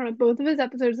don't know, both of his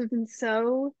episodes have been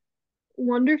so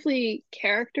wonderfully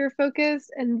character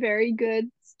focused and very good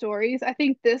stories. I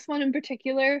think this one in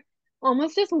particular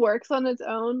almost just works on its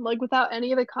own, like without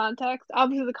any of the context.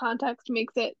 Obviously, the context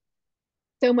makes it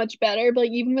so much better, but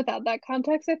like even without that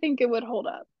context, I think it would hold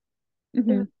up. It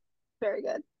Mm-hmm. was very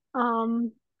good.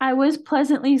 Um, I was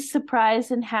pleasantly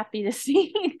surprised and happy to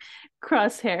see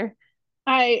Crosshair.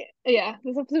 yeah,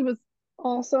 this episode was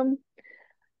awesome.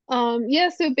 Yeah,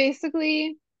 so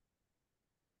basically,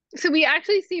 so we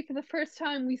actually see for the first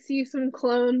time we see some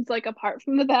clones like apart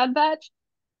from the Bad Batch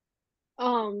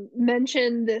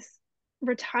mention this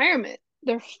retirement,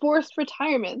 their forced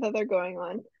retirement that they're going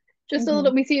on. Just a Mm-hmm.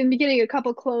 little, we see in the beginning a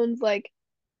couple clones like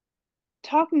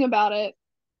talking about it,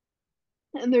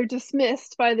 and they're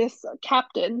dismissed by this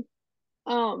captain,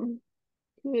 um,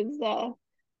 who is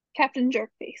Captain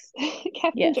Jerkface,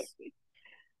 Captain Yes.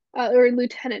 Jerkface, or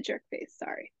Lieutenant Jerkface.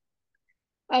 Sorry,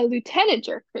 Lieutenant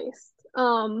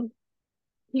Jerkface.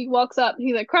 He walks up.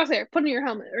 He's like, "Crosshair, put on your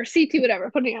helmet," or CT, whatever,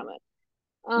 put on your helmet.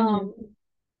 Mm-hmm. Um,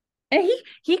 And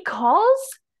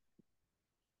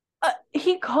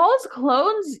he calls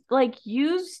clones like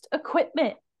used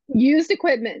equipment. Used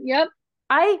equipment. Yep.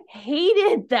 I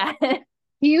hated that.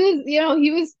 He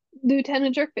was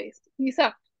Lieutenant Jerkface. He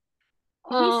sucked.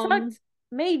 He Um, sucked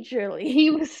majorly.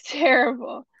 he was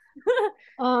terrible.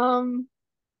 Um,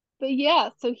 but yeah,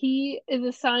 so he is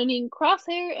assigning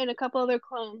Crosshair and a couple other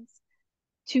clones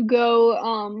to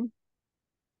go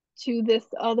to this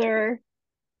other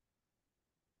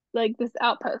like this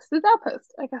outpost. This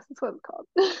outpost, I guess that's what it's called.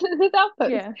 This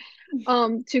outpost. Yeah.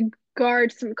 To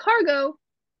guard some cargo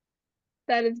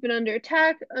that has been under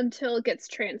attack until it gets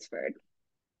transferred.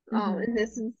 Mm-hmm. And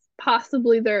this is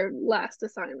possibly their last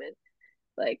assignment,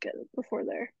 like before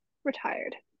they're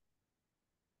retired.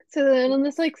 So then on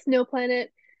this like snow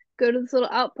planet, go to this little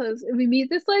outpost, and we meet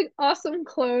this like awesome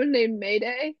clone named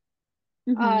Mayday.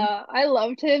 Mm-hmm. I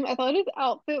loved him. I thought his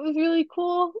outfit was really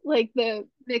cool, like the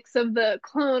mix of the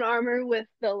clone armor with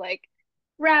the like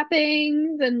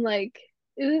wrappings and like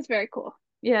it was very cool.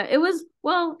 Yeah, it was,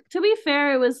 well, to be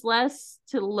fair, it was less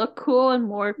to look cool and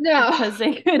more No, because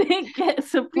they couldn't get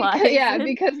supplies in.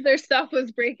 because their stuff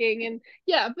was breaking, and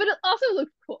yeah, but it also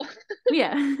looked cool.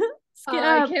 Yeah.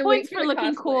 I can't Points wait for for the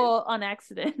looking cosplays. cool on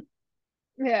accident.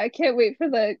 Yeah, I can't wait for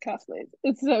the cosplays.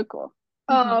 It's so cool.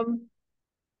 Hmm.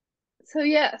 So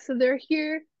yeah, so they're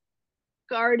here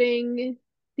guarding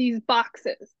these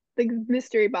boxes, the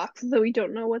mystery boxes that we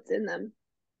don't know what's in them.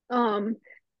 Um,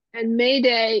 and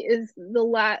Mayday is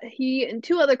the he and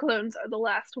two other clones are the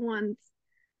last ones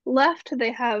left.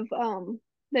 They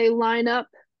they line up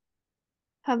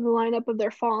have the lineup of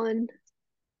their fallen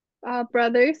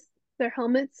brothers, their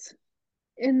helmets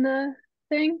in the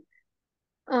thing.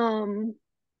 Um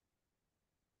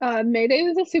Mayday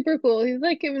was a super cool. He's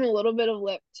like giving a little bit of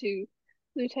lip to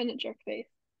Lieutenant Jerkface.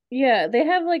 Yeah, they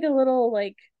have like a little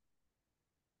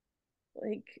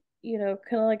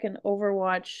kind of like an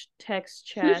Overwatch text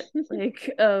chat, like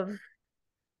of,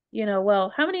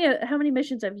 well, how many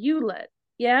missions have you led?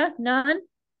 Yeah, none?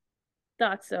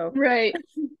 Thought so. Right.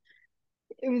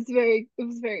 It was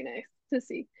very nice to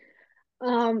see.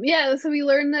 Yeah, so we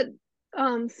learned that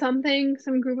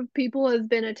some group of people has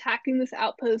been attacking this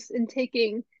outpost and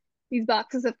taking these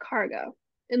boxes of cargo.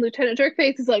 And Lieutenant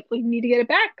Jerkface is like, we need to get it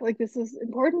back. Like this is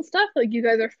important stuff. Like you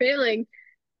guys are failing.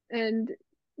 And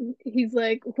he's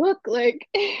like, look, like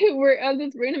we're at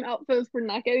this random outpost, we're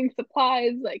not getting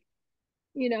supplies, like,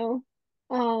 you know.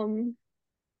 Um,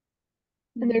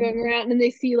 and they're Hmm. going around and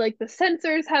they see like the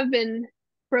sensors have been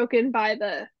broken by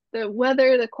the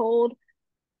weather, the cold.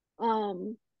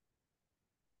 Um,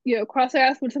 Crosshair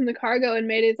asked what's in the cargo, and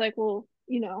Mayday's like, well,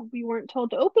 we weren't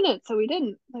told to open it, so we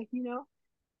didn't. Like.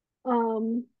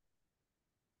 Um,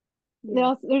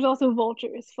 Yeah. there's also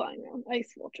vultures flying around,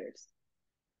 ice vultures.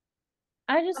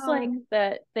 I just like Um,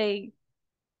 that they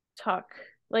talk.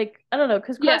 Like, I don't know,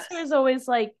 because Crosshair is yes. always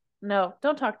like, no,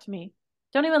 don't talk to me.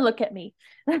 Don't even look at me.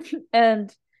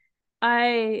 And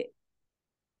I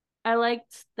I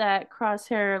liked that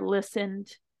Crosshair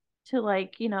listened to,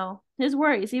 like, his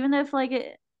worries, even if like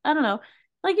I don't know,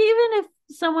 like even if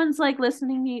someone's like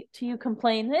listening to you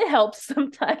complain, it helps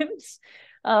sometimes.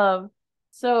 Um,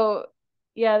 so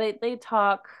yeah, they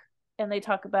talk, and they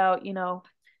talk about,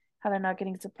 how they're not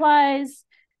getting supplies,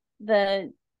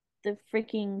 the the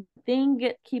freaking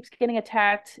thing keeps getting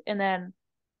attacked, and then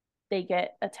they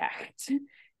get attacked.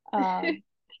 Um,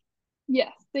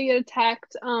 Yes, they get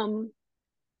attacked.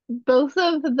 Both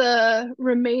of the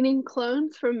remaining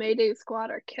clones from Mayday's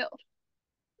squad are killed.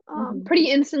 mhm. Pretty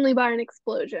instantly by an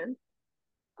explosion.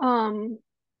 Um,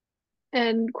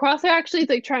 and Crosshair actually is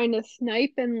like trying to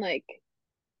snipe and like,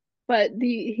 but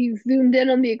he zoomed in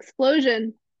on the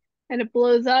explosion and it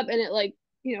blows up and it like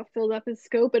fills up his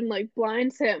scope and like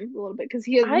blinds him a little bit because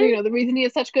he has I the reason he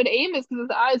has such good aim is because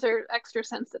his eyes are extra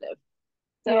sensitive.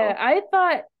 Yeah, So I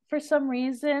thought for some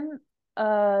reason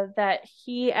that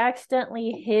he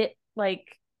accidentally hit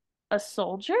like a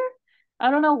soldier. I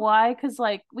don't know why, because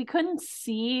like we couldn't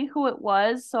see who it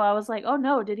was, so I was like, oh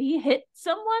no, did he hit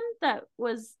someone that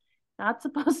was not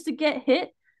supposed to get hit?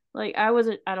 Like I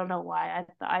don't know why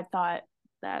I thought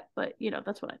that, but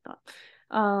that's what I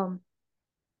thought.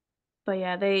 But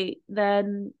yeah, they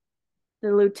then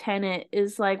the lieutenant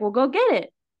is like, well, go get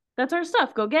it. That's our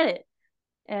stuff. Go get it.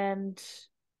 And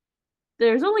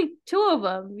there's only two of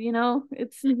them,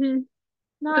 it's mhm.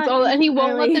 That's not all, and he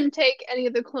won't let entirely. them take any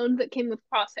of the clones that came with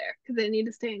Crosshair because they need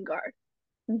to stay in guard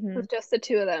Hmm. with just the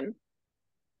two of them.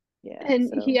 Yeah,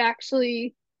 And he so.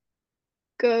 actually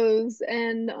goes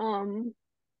and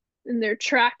they're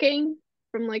tracking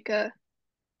from like a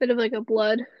bit of like a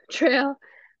blood trail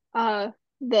uh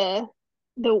the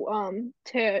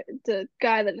the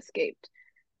guy that escaped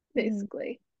Mhm.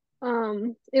 basically.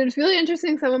 It was really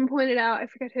interesting. Someone pointed out, I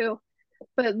forget who,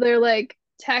 but they're like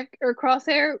tech or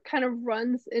Crosshair kind of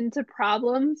runs into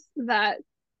problems that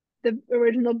the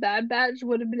original Bad Batch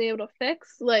would have been able to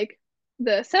fix. Like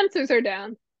the sensors are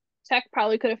down. Tech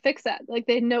probably could have fixed that. Like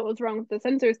they know what was wrong with the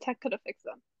sensors. Tech could have fixed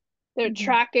them. They're Mhm.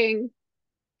 tracking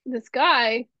this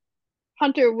guy.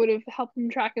 Hunter would have helped him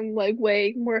track him like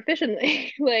way more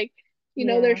efficiently. Like,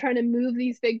 they're Yeah. trying to move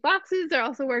these big boxes. They're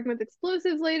also working with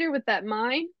explosives later with that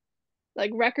mine.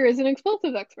 Like Wrecker is an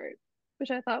explosives expert,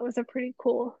 which I thought was a pretty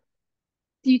cool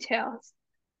detail.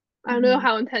 I don't know Mhm.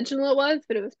 how intentional it was,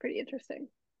 but it was pretty interesting.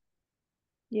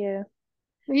 Yeah.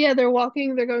 But yeah, they're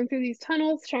going through these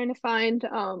tunnels trying to find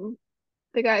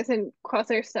the guys in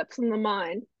Crosshair steps in the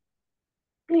mine.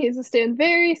 He has to stand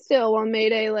very still while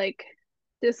Mayday like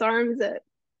disarms it.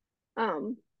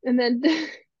 And then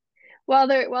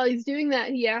while he's doing that,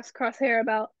 he asks Crosshair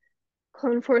about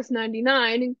Clone Force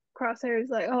 99, and Crosshair's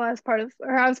like, oh, I was part of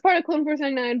Clone Force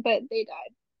 99, but they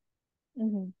died.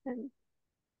 Mhm. And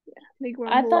yeah, they I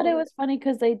grumble thought all it the was funny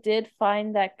because they did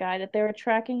find that guy that they were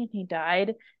tracking and he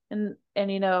died. And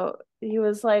he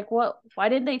was like, "What? Why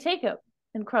didn't they take him?"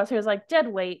 And Crosshair's like, "Dead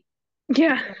weight."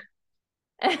 Yeah.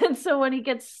 And so when he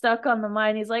gets stuck on the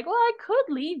mine, he's like, "Well, I could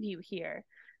leave you here."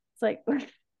 It's like,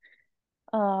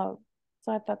 so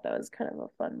I thought that was kind of a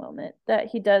fun moment that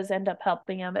he does end up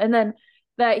helping him, and then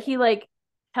that he like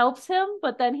helps him,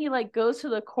 but then he like goes to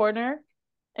the corner,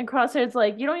 and Crosshair's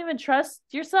like, "You don't even trust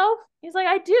yourself?" He's like,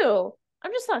 "I do.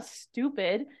 I'm just not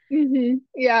stupid."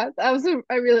 Yeah, I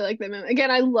really like that moment. Again,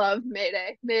 I love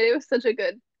Mayday. Mayday was such a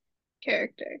good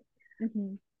character.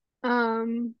 Mm-hmm.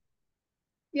 Um,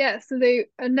 yeah, so they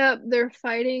end up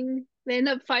finding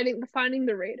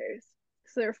the Raiders.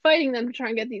 So they're fighting them to try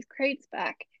and get these crates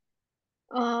back.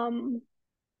 Um,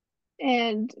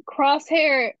 and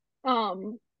Crosshair,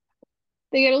 um,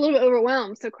 they get a little bit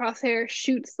overwhelmed, so Crosshair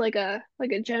shoots like a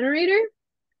generator,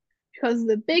 causes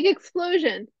a big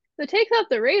explosion that takes out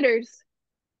the Raiders.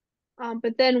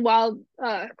 But then while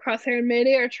Crosshair and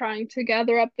Mayday are trying to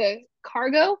gather up the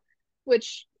cargo,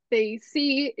 which they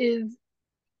see is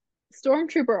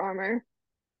stormtrooper armor,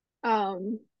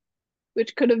 um,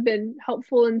 which could have been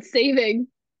helpful in saving,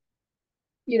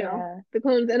 Yeah. the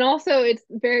clones. And also, it's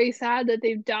very sad that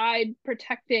they've died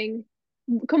protecting,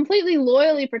 completely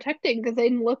loyally protecting, because they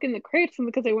didn't look in the crates and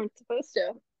because they weren't supposed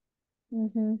to.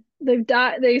 Mm-hmm. They've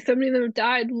died. So many of them have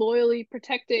died loyally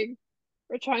protecting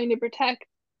or trying to protect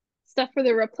stuff for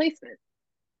their replacement.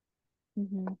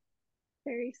 Mm-hmm.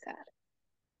 Very sad.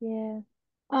 Yeah.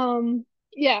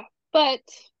 Yeah, but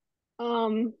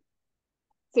um,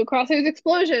 so Crosshair's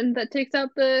explosion that takes out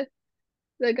the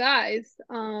guys,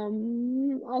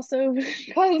 also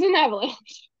causes an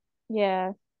avalanche.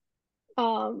 Yeah.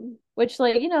 Um, Which,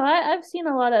 like, I've seen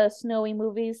a lot of snowy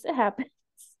movies. It happens.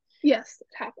 yes, it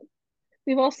happened.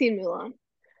 We've all seen Mulan.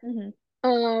 Mm-hmm.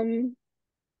 Um,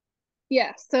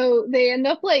 yeah, so they end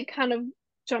up like kind of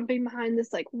jumping behind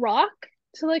this like rock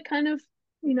to like kind of,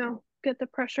 get the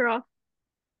pressure off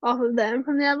of them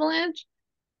from the avalanche.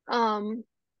 Um,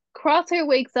 Crosshair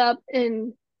wakes up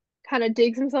and kind of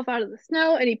digs himself out of the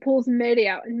snow and he pulls Mayday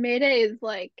out, and Mayday is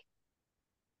like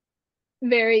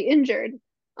very injured.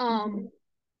 Mm-hmm. Um,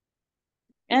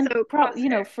 And so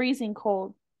Crosshair, freezing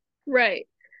cold. right.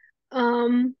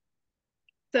 Um,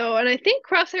 so and I think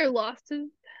Crosshair lost his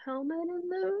helmet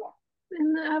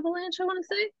in the avalanche, I want to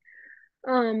say.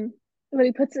 Um, but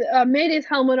he puts Mayday's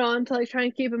helmet on to like try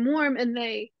and keep him warm, and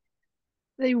they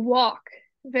walk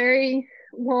very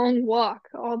long walk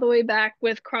all the way back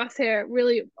with Crosshair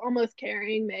really almost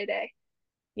carrying Mayday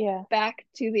Yeah. back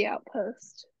to the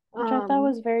outpost. Which I thought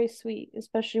was very sweet,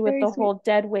 especially with Very the sweet. whole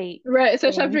dead weight Right,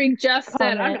 especially after thing he just said,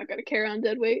 "I'm comment. not going to carry on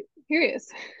dead weight." Here he is.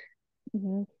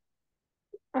 Mm-hmm.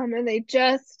 And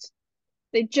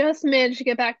they just managed to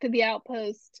get back to the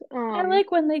outpost. I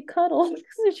like when they cuddle because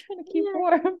they're trying to keep Yeah,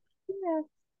 warm. yeah.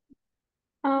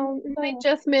 And they Oh.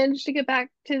 just managed to get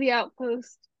back to the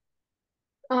outpost.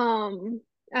 Um,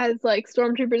 as like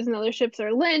stormtroopers and other ships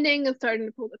are landing and starting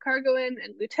to pull the cargo in,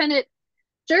 and Lieutenant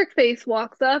Jerkface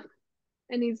walks up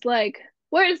and he's like,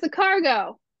 "Where's the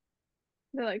cargo?"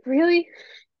 They're like, "Really?"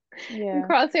 And Yeah.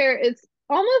 Crosshair is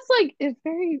almost like it's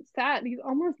very sad. He's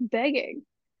almost begging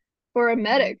for a Mm-hmm.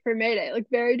 medic for Mayday, like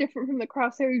very different from the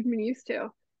Crosshair we've been used to.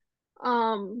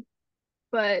 Um,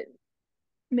 but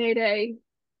Mayday,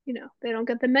 they don't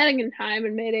get the medic in time,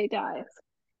 and Mayday dies.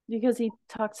 Because he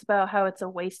talks about how it's a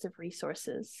waste of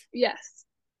resources. Yes,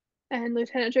 and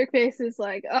Lieutenant Jerkface is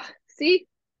like, "Ugh, see,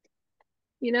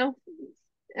 you know,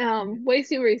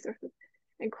 wasting resources."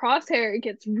 And Crosshair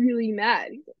gets really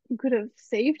mad. He's like, "You could have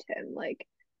saved him," like,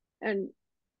 and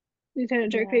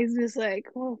Lieutenant Yeah. Jerkface is like,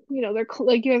 "Well, they're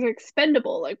like you guys are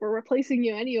expendable. Like we're replacing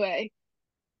you anyway."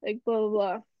 Like blah blah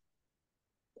blah.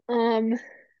 And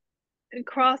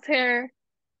Crosshair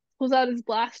pulls out his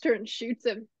blaster and shoots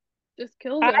him, just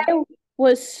kills I him.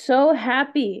 was so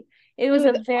happy. It It was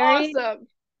was a very awesome.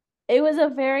 it was a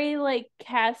very like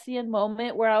Cassian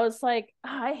moment where I was like,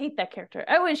 I hate that character.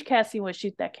 I wish Cassian would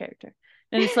shoot that character.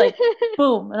 And it's like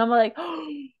boom. And I'm like,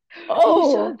 He shot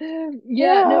oh him.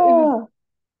 Yeah, no, it was yeah.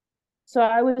 So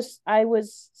I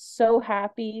was so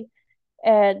happy.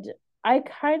 And I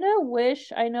kind of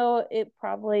wish, I know it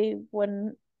probably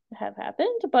wouldn't have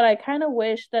happened, but I kind of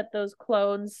wish that those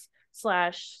clones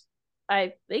slash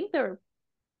I think they're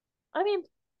I mean,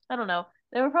 I don't know.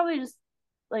 They were probably just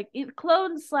like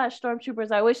clones slash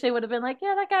stormtroopers. I wish they would have been like,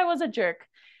 yeah, that guy was a jerk.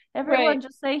 right. Everyone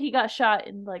just say he got shot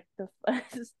in like the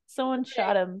someone Right.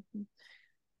 shot him,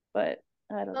 but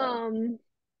I don't know. Um,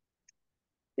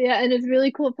 Yeah, and it's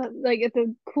really cool. Like it's a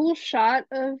cool shot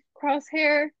of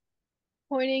Crosshair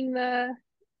pointing the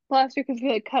blaster because we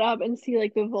like cut up and see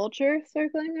like the vulture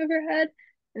circling overhead.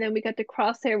 And then we got to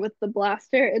Crosshair with the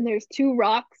blaster, and there's two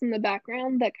rocks in the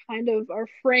background that kind of are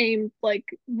framed like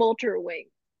vulture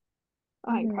wings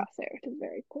behind Mhm. Crosshair, which is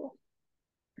very cool.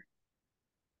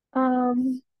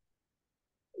 Um,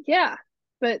 yeah,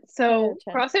 but 10 out so of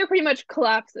 10. Crosshair pretty much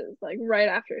collapses like right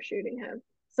after shooting him.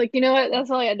 It's like, you know what? That's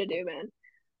all I had to do, man.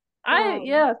 Um,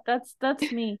 Yeah, that's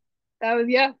me. that was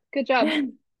yeah, good job.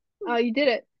 You did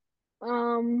it.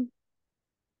 Um,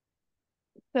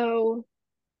 so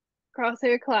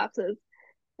Crosshair collapses,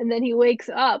 and then he wakes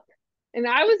up, and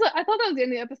I thought that was the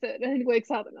end of the episode, and then he wakes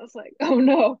up, and I was like, oh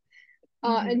no.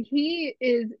 Mhm. And he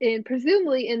is in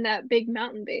presumably in that big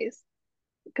mountain base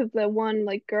because the one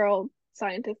like girl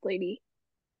scientist lady,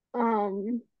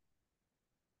 um,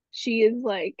 she is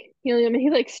like healing him, and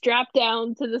he's like strapped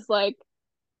down to this like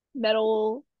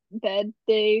metal bed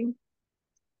thing.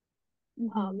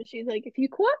 Mhm. She's like, if you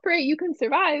cooperate, you can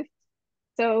survive.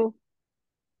 So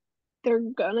they're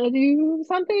gonna do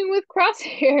something with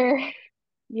Crosshair.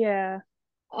 Yeah.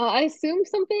 I assume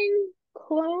something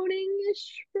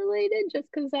cloning-ish related, just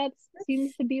because that seems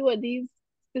That's to be what these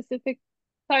specific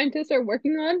scientists are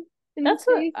working on in this that's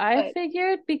what case. I But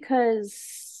figured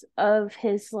because of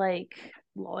his like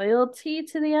loyalty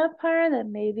to the Empire, that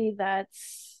maybe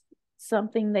that's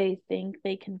something they think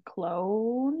they can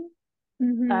clone.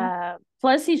 mhm.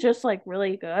 Plus he's just like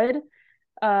really good.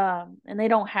 And they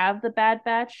don't have the Bad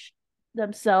Batch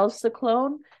themselves to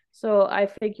clone. So I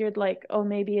figured like, oh,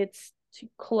 maybe it's to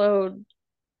clone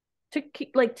to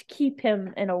keep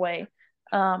him in a way.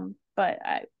 But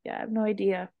I have no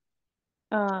idea.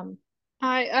 Um,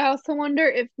 I also wonder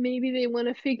if maybe they want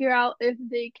to figure out if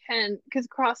they can, because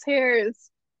Crosshair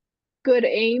is good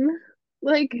aim,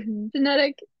 like mhm,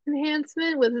 genetic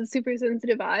enhancement with his super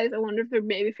sensitive eyes. I wonder if they're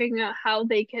maybe figuring out how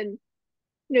they can,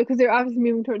 because they're obviously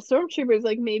moving towards stormtroopers.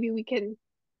 Like maybe we can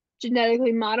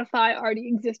genetically modify already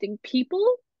existing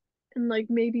people and like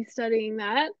maybe studying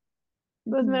that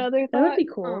was my mhm. other That would thought. be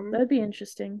cool. That would be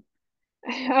interesting.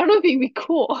 I don't know if it'd be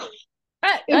cool.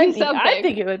 It'd I be mean, I something.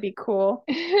 think it would be cool.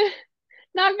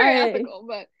 Not very I ethical,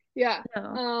 but yeah.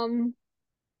 no.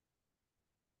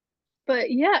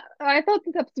 But yeah, I thought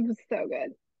this episode was so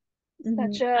good.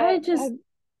 Such a I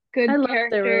good love their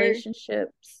character.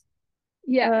 relationships.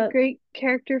 Yeah, Uh, great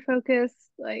character focus.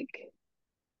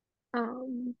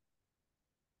 Um,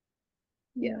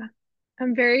 yeah. yeah.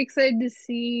 I'm very excited to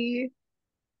see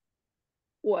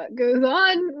what goes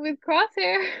on with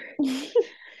Crosshair.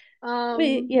 Um,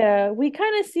 We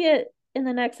kind of see it in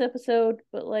the next episode,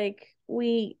 but like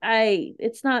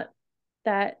it's not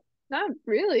that. Not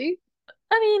really.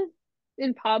 I mean,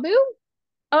 In Pabu?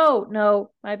 oh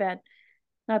no, my bad,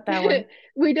 not that one.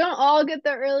 We don't all get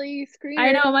the early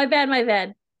I know, screeners. my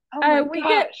bad. Oh my We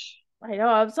get. gosh. I know,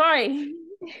 I'm sorry.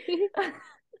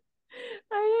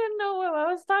 I didn't know what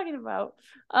I was talking about.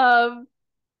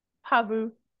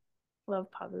 Pabu, love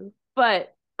Pabu,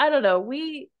 but I don't know.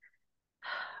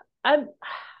 I'm,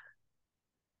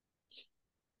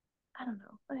 I don't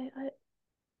know.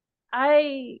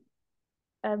 I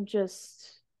am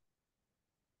just.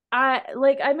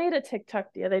 I made a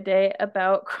TikTok the other day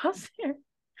about Crosshair,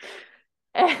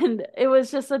 and it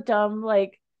was just a dumb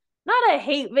like, not a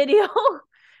hate video,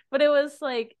 but it was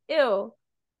like, ew,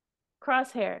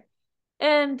 Crosshair,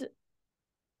 and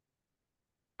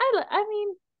I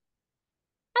mean,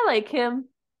 I like him.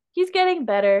 He's getting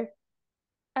better.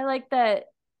 I like that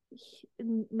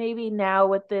maybe now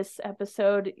with this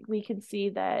episode we can see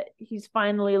that he's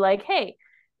finally like, hey,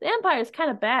 the Empire's kind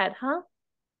of bad, huh?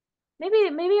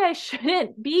 Maybe I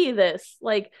shouldn't be this.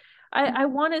 Like I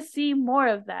want to see more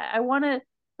of that. I want to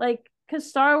like cuz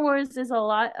Star Wars is a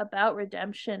lot about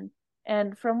redemption.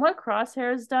 And from what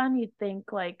Crosshair has done, you'd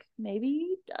think like maybe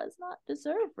he does not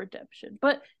deserve redemption.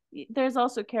 But there's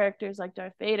also characters like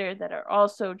Darth Vader that are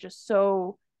also just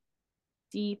so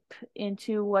deep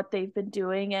into what they've been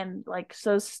doing and like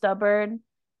so stubborn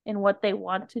in what they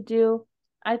want to do.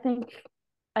 I think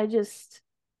I just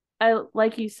I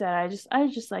like you said, I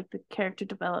just like the character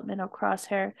development of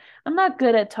Crosshair. I'm not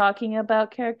good at talking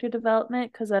about character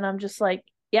development because then I'm just like,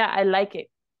 yeah, I like it.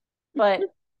 But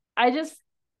I just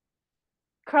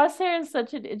Crosshair is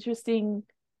such an interesting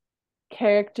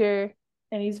character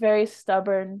and he's very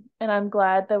stubborn and I'm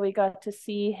glad that we got to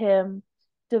see him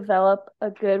develop a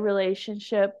good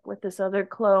relationship with this other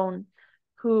clone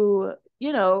who,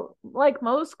 like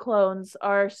most clones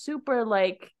are super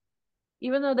like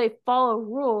even though they follow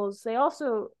rules, they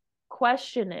also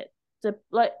question it.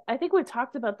 Like I think we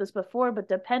talked about this before, but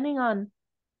depending on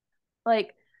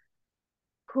like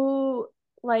who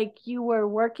like you were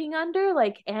working under,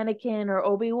 like Anakin or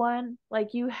Obi-Wan,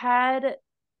 like you had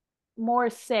more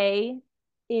say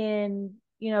in,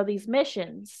 these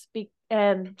missions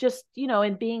and just,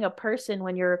 in being a person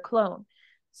when you're a clone.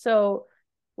 So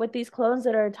with these clones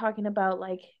that are talking about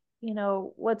like,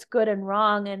 what's good and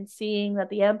wrong and seeing that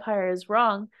the Empire is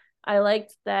wrong, I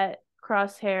liked that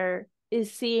Crosshair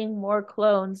is seeing more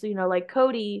clones, like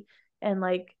Cody and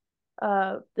like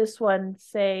this one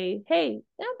say, hey,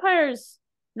 the Empire's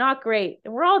not great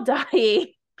and we're all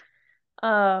dying.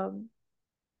 um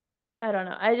I don't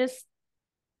know.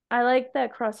 I like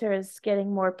that Crosshair is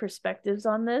getting more perspectives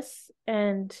on this,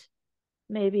 and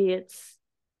maybe it's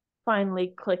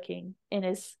finally clicking in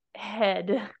his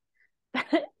head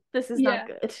that this is not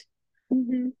Yeah. good.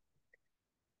 hmm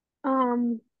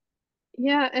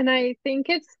yeah, and I think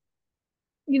it's,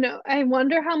 I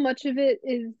wonder how much of it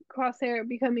is Crosshair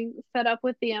becoming fed up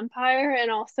with the Empire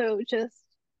and also just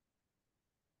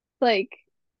like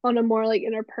on a more like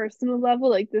interpersonal level,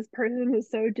 like this person was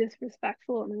so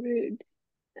disrespectful and rude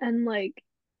and like,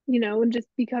 and just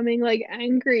becoming like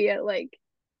angry at like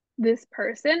this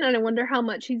person. And I wonder how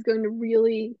much he's going to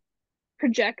really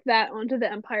project that onto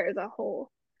the Empire as a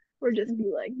whole, or just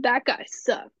be like, that guy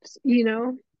sucks.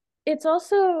 It's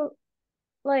also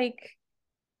like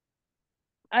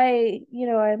I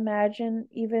imagine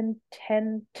even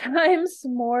 10 times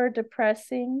more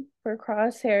depressing for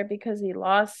Crosshair because he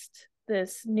lost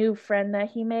this new friend that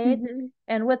he made. Mm-hmm.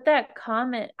 And with that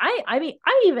comment, I mean,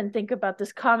 I even think about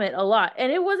this comment a lot,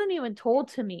 and it wasn't even told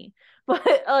to me.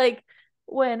 But like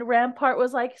when Rampart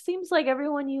was like, seems like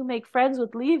everyone you make friends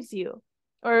with leaves you,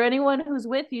 or anyone who's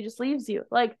with you just leaves you.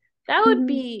 Like that would Mm-hmm.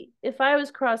 be, if I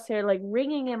was Crosshair, like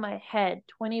ringing in my head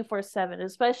 24/7,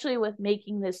 especially with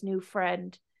making this new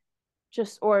friend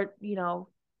just, or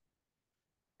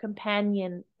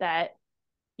companion that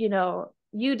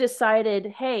you decided,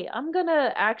 hey, I'm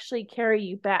gonna actually carry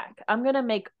you back, I'm gonna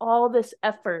make all this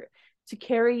effort to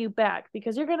carry you back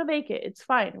because you're gonna make it, it's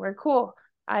fine, we're cool,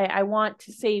 I want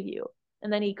to save you,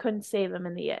 and then he couldn't save him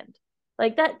in the end.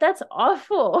 Like that's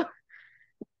awful.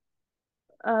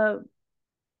 uh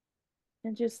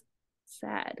and just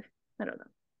sad. I don't know.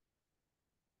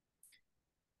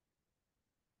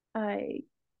 I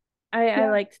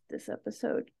Yeah. liked this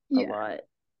episode a Yeah. lot.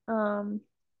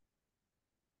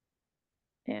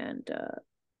 And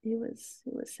it was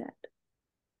sad.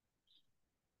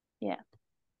 Yeah.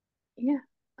 Yeah.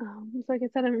 So like I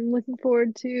said, I'm looking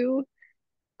forward to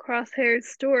Crosshair's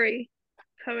story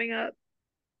coming up,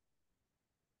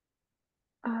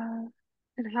 uh,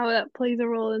 and how that plays a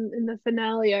role in the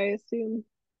finale, I assume.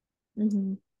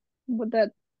 Mm-hmm. What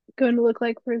that's going to look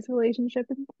like for his relationship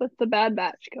with the Bad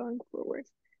Batch going forward,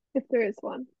 if there is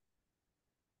one.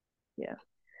 Yeah.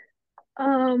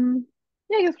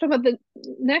 Yeah, I guess what about the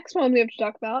next one we have to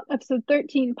talk about, episode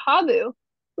 13, Pabu,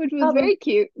 which was Pabu. very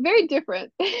cute, very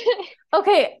different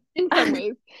Okay. in some ways.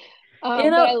 you But I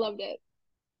know, loved it.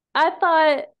 I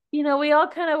thought, we all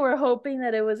kind of were hoping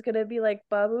that it was gonna be like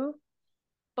Babu,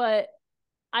 but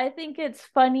I think it's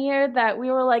funnier that we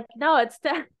were like, no, it's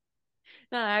not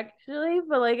actually,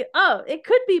 but like, oh, it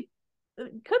could be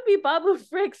Babu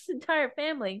Frick's entire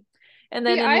family. And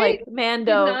See, then in I like did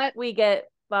Mando, not we get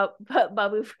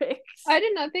Babu Fricks. I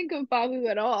did not think of Babu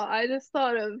at all. I just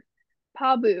thought of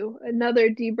Pabu, another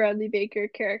D. Bradley Baker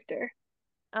character,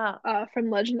 Oh, from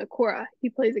Legend of Korra. He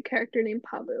plays a character named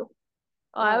Pabu. oh,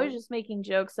 I was Um, just making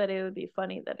jokes that it would be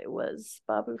funny that it was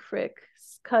Babu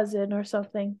Frick's cousin or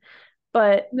something.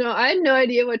 But no, I had no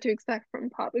idea what to expect from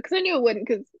Pabu because I knew it wouldn't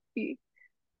because the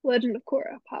Legend of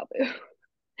Korra Pabu.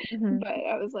 mhm. But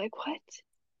I was like, what?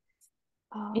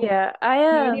 Yeah,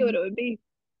 No idea what it would be.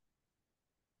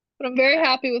 But I'm very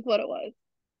happy with what it was.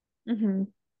 mhm.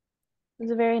 It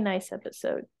was a very nice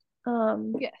episode.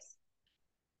 Um, Yes.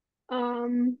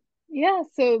 Yeah,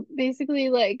 so basically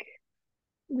like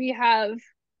we have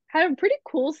had a pretty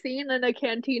cool scene in a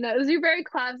cantina. It was your very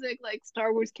classic like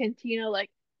Star Wars cantina, like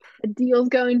a deal's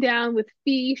going down with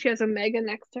Fee. She has Omega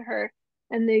next to her,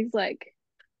 and these like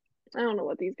I don't know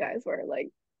what these guys were, like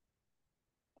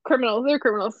criminals. They're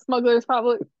criminals, smugglers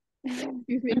probably.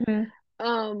 Excuse me. mhm.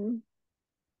 Um,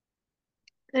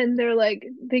 and they're like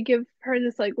they give her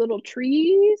this like little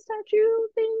tree statue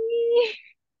thingy.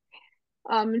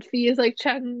 And Fee is like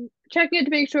checking it to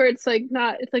make sure it's like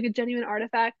not it's like a genuine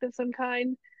artifact of some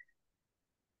kind.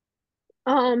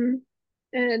 Um,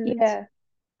 and Yeah,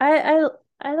 I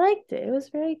I liked it. It was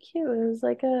very cute. It was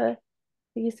like like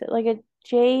you said, like a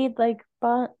jade like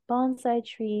bonsai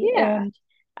tree, yeah, and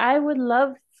I would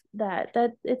love that.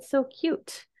 That it's so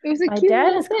cute. it was a My cute dad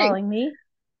little is thing. calling me.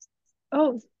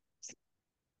 Oh,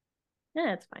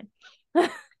 Yeah, it's fine.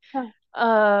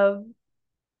 Huh.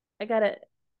 I got it.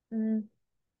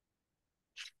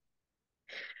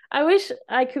 I wish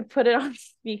I could put it on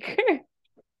speaker.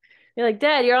 You're like,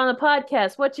 Dad, you're on the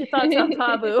podcast. What's your thoughts on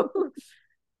Pabu?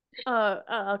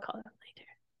 I'll call him later.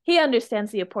 He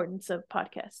understands the importance of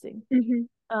podcasting. Mhm.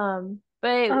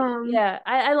 But yeah,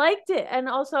 I liked it, and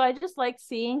also I just like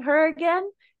seeing her again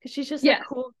because she's just a Yes,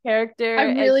 cool character, I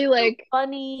and really she's so like.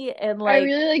 funny, and I like,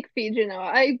 really like Fiji now.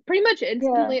 I pretty much yeah,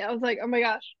 instantly I was like, oh my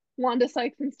gosh, Wanda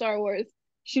Sykes in Star Wars.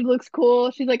 She looks cool.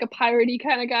 She's like a piratey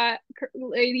kind of guy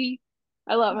lady.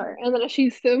 I love her, and then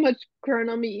she's so much grown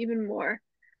on me even more.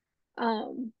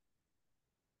 Um,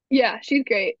 yeah, she's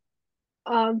great.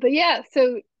 But yeah,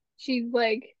 so she's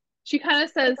like, she kind of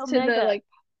she's like says to the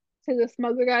Omega.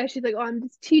 smuggler guy, she's like, oh, I'm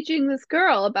just teaching this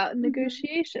girl about Mm-hmm.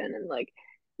 negotiation and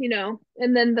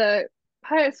and then the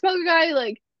pirate smuggler guy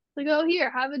like, oh, here,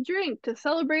 have a drink to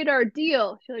celebrate our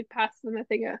deal. She like passes him, I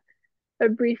think, a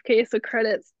briefcase of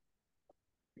credits.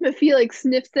 But he like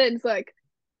sniffs it and is like,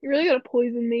 you really gonna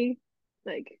poison me?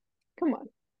 Like, come on.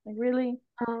 Like, really?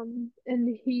 And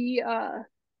he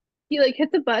like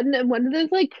hits a button and one of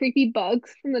those like creepy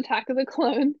bugs from the Attack of the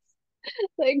Clones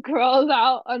like crawls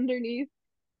out underneath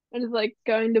and is like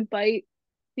going to bite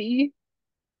C.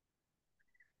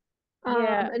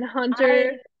 Yeah, And I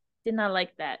Hunter, did not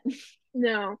like that,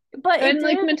 no. but I it didn't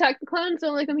like did. them attack the clones,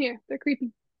 don't like them here. They're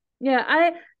creepy.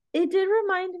 Yeah, it did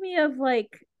remind me of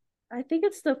like I think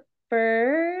it's the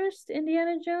first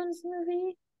Indiana Jones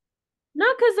movie.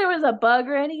 Not because there was a bug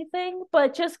or anything,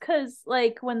 but just because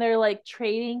like when they're like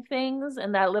trading things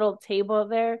and that little table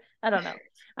there, I don't know.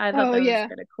 I thought Oh that was yeah.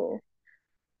 kind of cool.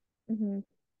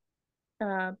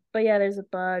 But yeah, there's a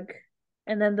bug,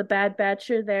 and then the Bad Batch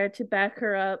are there to back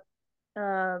her up.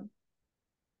 Uh,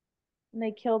 and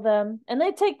they kill them, and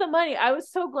they take the money. I was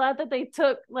so glad that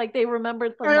they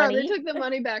remembered the I know, they money. took the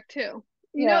money back too.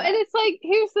 And Yeah, it's like,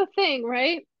 here's the thing,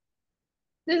 right?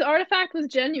 This artifact was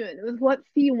genuine. It was what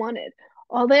Fee wanted.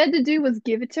 All they had to do was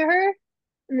give it to her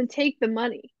and then take the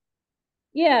money.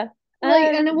 yeah.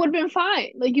 And it would have been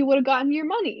fine. Like, you would have gotten your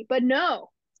money. But no,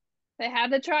 they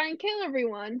had to try and kill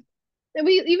everyone. And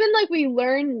we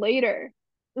learn later,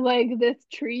 like, this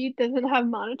tree doesn't have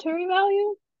monetary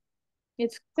value.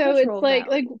 It's So cultural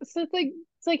value.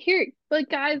 it's like here, like,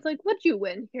 guys, like, what'd you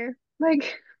win here?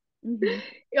 Like, Hmm.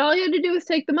 all you had to do was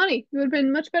take the money. You would have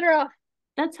been much better off.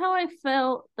 That's how I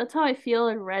felt. That's how I feel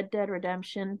in Red Dead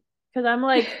Redemption. Because I'm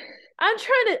like, I'm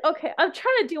trying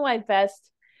to do my best.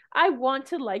 I want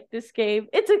to like this game.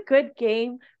 It's a good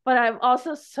game, but I'm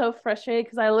also so frustrated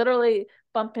because I literally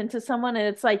bump into someone and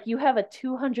it's like, you have a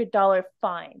 $200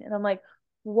 fine. And I'm like,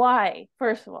 why?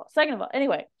 First of all. Second of all,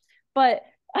 anyway. But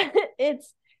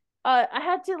it's, I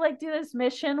had to like do this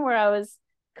mission where I was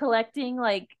collecting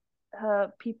like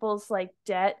people's like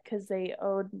debt because they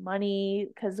owed money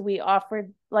because we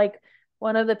offered like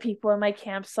one of the people in my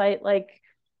campsite like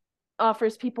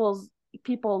offers people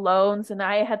loans and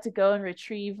I had to go and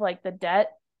retrieve like the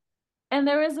debt. And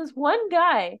there was this one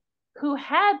guy who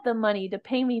had the money to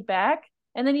pay me back,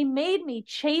 and then he made me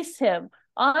chase him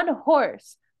on a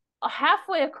horse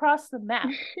halfway across the map.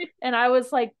 And I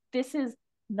was like, this is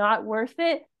not worth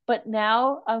it, but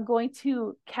now I'm going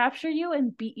to capture you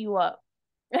and beat you up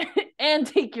and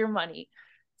take your money.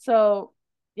 So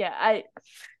yeah,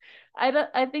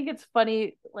 I think it's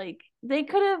funny. Like they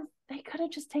could have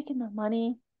just taken the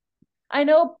money. I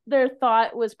know their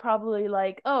thought was probably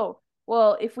like, oh,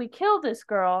 well, if we kill this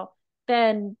girl,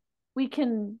 then we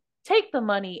can take the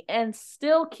money and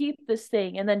still keep this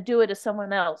thing and then do it to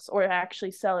someone else or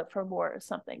actually sell it for more or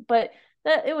something. But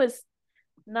that it was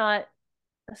not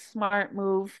a smart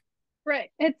move. Right.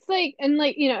 It's like, and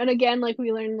like, and again, like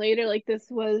we learned later, like this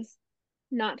was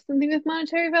not something with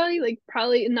monetary value. Like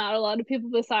probably not a lot of people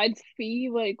besides Fee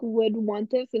like would want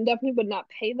this and definitely would not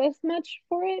pay this much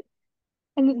for it.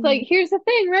 And it's like, Mm-hmm. here's the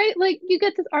thing, right? Like you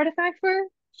get this artifact for her,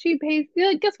 she pays,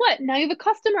 you're like, guess what? Now you have a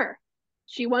customer.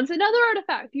 She wants another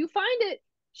artifact. You find it,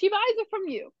 she buys it from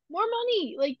you. More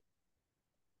money. Like,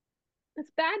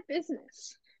 it's bad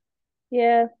business.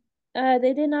 Yeah.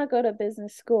 They did not go to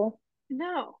business school.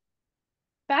 No.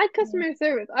 Bad Yeah. customer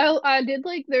service. I did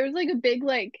like there was like a big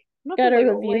like I don't know if it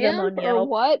Gotta was like a review them lamp on or Yelp.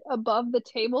 what above the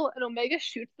table and Omega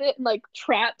shoots it and like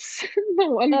traps the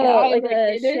one Oh, guy like like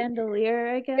a in it. chandelier,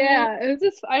 I guess. Yeah, it was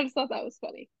just I just thought that was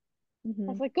funny. I Mm-hmm.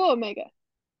 was like, go Omega.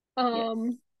 Yes.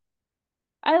 Um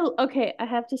Okay, I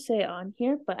have to say on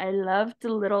here, but I loved the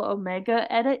little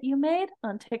Omega edit you made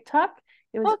on TikTok.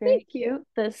 It was oh very thank you. cute.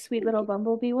 The sweet Thank little you.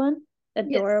 bumblebee one. Yes.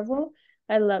 Adorable.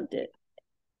 I Thank loved you. it.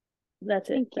 That's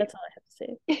it. Thank you. That's all I have to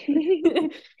say.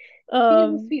 He's a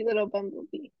Um, sweet little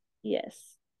bumblebee.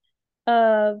 yes.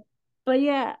 Uh, but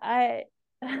yeah, I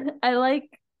I like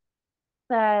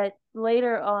that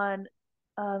later on,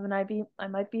 and I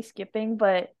might be skipping,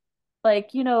 but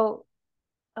like,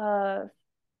 uh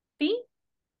Fee,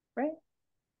 right?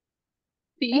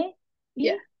 Fee? Faye?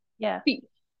 Yeah, Fee? Yeah, Fee.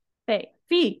 Faye.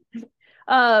 Fee.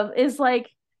 Is like,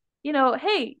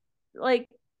 hey, like,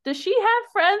 does she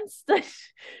have friends?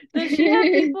 Does she have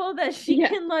people that she Yeah.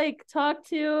 can like talk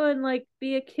to and like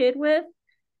be a kid with?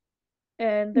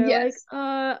 And they're like, Yes.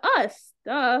 us,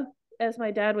 as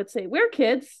my dad would say, we're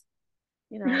kids,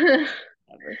 you know,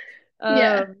 whatever.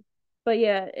 Yeah. But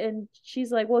yeah, and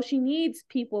she's like, well, she needs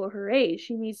people her age.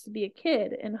 She needs to be a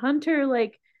kid. And Hunter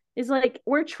like is like,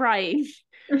 we're trying.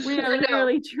 We are I know.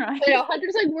 literally trying. I know.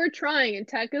 Hunter's like, we're trying, and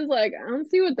Tech is like, I don't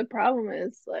see what the problem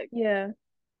is. Like, Yeah,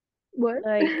 what?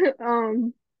 like,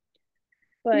 Um,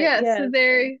 but yeah, yeah, so so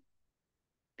they're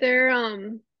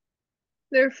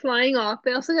they're flying off.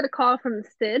 They also get a call from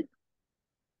Sid,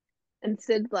 and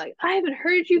Sid's like, I haven't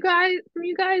heard you guys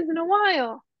in a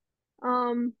while.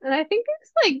 And I think they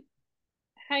just like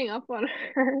hang up on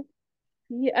her.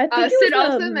 yeah, I think it Sid was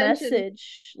a also mentioned,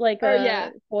 message, like or a yeah,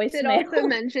 Sid also voicemail.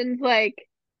 mentioned like,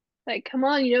 come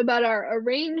on, you know about our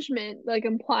arrangement, like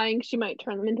implying she might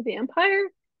turn them into the Empire,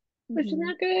 which is Mhm.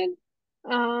 not good.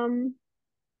 Um,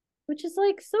 Which is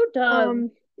like so dumb.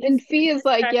 um, and Fee is These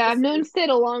like, yeah, I've known practices. Sid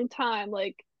a long time.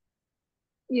 Like,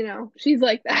 she's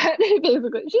like that,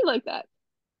 basically. She's like that.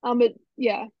 But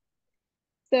yeah.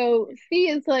 So Fee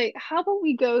is like, how about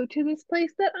we go to this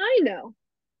place that I know?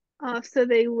 So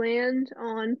they land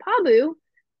on Pabu,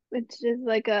 which is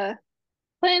like a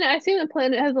planet. I assume the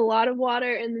planet has a lot of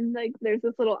water, and then like there's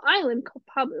this little island called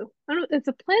Pabu. I don't know, it's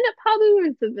a planet Pabu or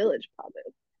it's a village Pabu?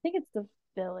 I think it's the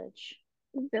village.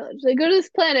 Village. They go to this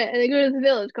planet and they go to this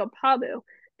village called Pabu,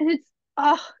 and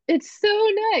it's so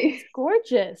nice. It's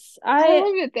gorgeous. I I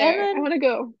love it and there. I then want to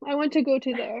go. I want to go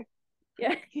to there.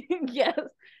 yeah, yes.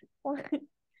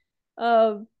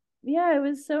 Um, yeah, it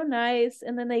was so nice.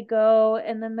 And then they go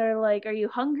and then they're like, "Are you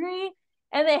hungry?"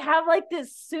 And they have like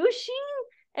this sushi,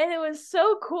 and it was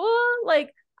so cool.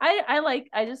 Like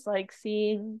I just like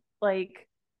seeing like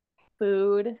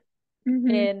food Hmm.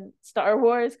 in Star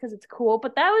Wars because it's cool.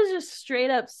 But that was just straight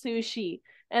up sushi,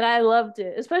 and I loved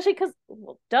it, especially because,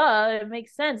 well, duh, it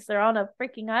makes sense. They're on a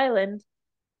freaking island.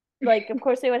 Like, of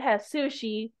course, they would have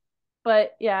sushi,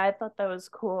 but yeah, I thought that was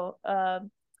cool.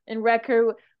 And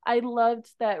Wrecker, I loved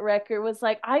that Wrecker was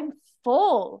like, "I'm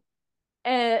full,"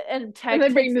 and And Tech they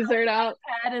bring takes out dessert his out.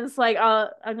 iPad and it's like,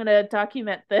 I'm gonna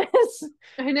document this."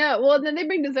 I know. Well, then they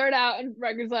bring dessert out, and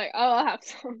Rucker's like, "Oh, I'll have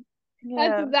some."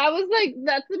 Yeah.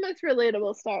 That's the most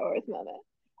relatable Star Wars moment.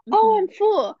 Oh, I'm Hmm.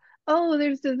 full. Oh,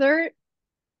 there's dessert.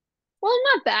 Well,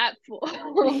 I'm not that full.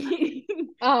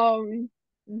 um,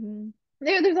 Hmm.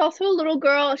 there's also a little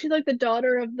girl. She's like the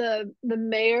daughter of the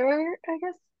mayor, I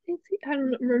guess. I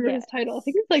don't remember his Yes. title. I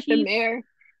think it's like the Chief mayor.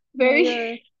 Very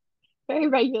Mayor. very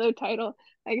regular title,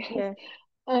 I guess. Yeah.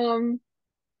 Um,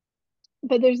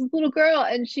 but there's this little girl,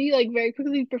 and she like very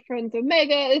quickly befriends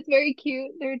Omega. It's very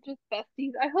cute. They're just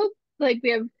besties. I hope like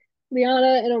we have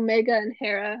Liana and Omega and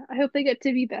Hera. I hope they get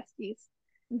to be besties.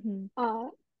 Hmm. Uh,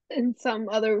 in some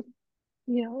other,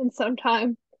 in some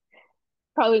time.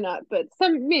 Probably not, but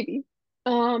some maybe.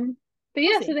 Um, but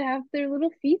We'll yeah, so see. they have their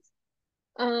little feast.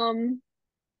 Um,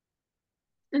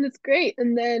 and it's great.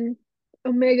 And then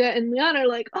Omega and Liana are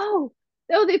like, oh,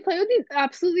 they play with these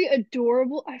absolutely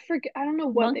adorable. I forget. I don't know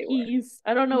what they were. Monkeys.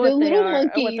 I don't know The what they little are or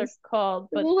what they're monkeys, called,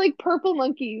 the but little like purple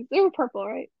monkeys. They were purple,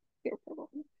 right? They were purple.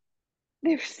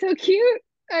 They were so cute.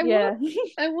 I want, yeah.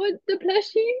 I want the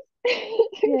plushies.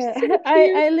 They're Yeah. so I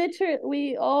cute. I literally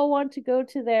we all want to go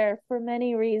to there for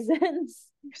many reasons.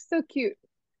 They're so cute.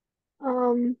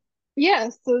 Um, yeah.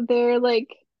 So they're like,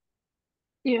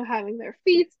 having their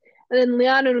feast, and then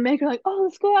Liana and Omega are like, oh,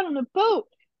 let's go out on a boat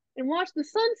and watch the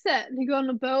sunset. And they go on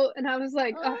a boat, and I was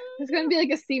like, there's gonna be like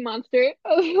a sea monster.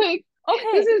 I was like,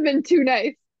 this Okay. has been too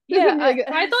nice. This is Yeah, gonna be like,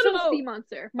 I thought it was sea so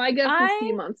monster. My guess was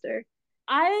sea I monster.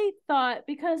 I thought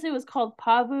because it was called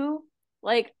Pabu,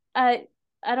 like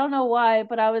I don't know why,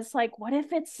 but I was like, what if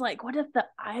the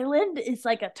island is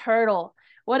like a turtle?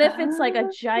 What if it's like a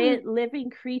Ah, giant living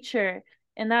creature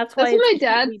and that's why that's what it's my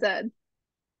dad completely said.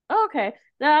 Oh, okay.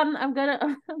 Then I'm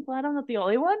gonna I'm glad I'm not the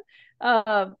only one.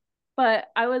 But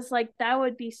I was like, that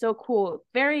would be so cool.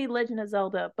 Very Legend of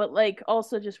Zelda, but like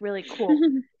also just really cool.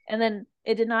 And then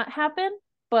it did not happen,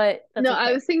 but that's No, I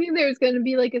okay. was thinking there was gonna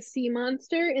be like a sea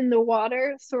monster in the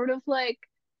water, sort of like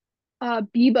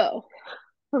Bebo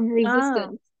from Ah,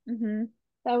 Resistance. mm-hmm.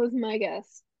 That was my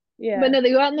guess. But Yeah. no,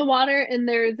 they go out in the water, and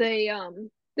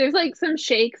there's like some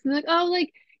shakes, and like, oh,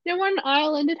 like when an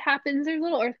island it happens, there's a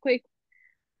little earthquake.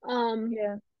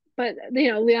 Yeah. But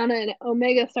Liana and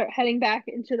Omega start heading back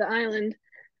into the island.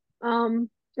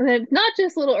 And then it's not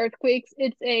just little earthquakes,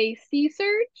 it's a sea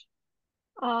surge.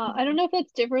 I don't know if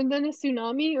that's different than a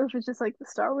tsunami or if it's just like the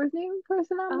Star Wars name for a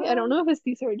tsunami. I don't Um, know if a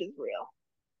sea surge is real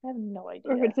I have no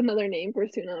or if idea. it's another name for a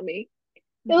tsunami.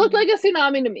 It looked Mhm. like a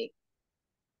tsunami to me.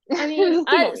 I It mean, was a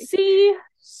I tsunami. see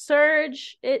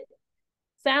surge. It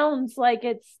sounds like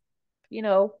it's, you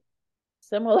know,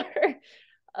 similar.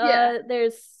 Yeah.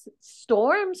 There's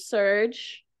storm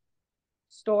surge,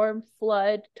 storm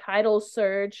flood, tidal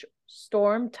surge,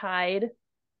 storm tide.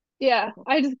 Yeah.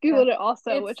 I just Yeah. Googled it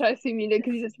also, It's which I assume you did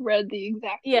because you just read the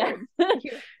exact yeah. words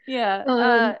here. Yeah.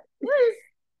 Um,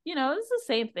 It's the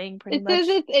same thing pretty it says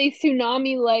much. it's a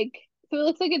tsunami like, so it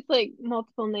looks like it's like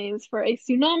multiple names for a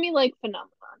tsunami like phenomenon.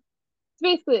 It's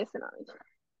basically a tsunami.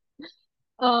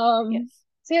 Yes.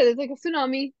 So yeah, there's like a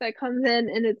tsunami that comes in,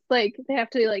 and it's like they have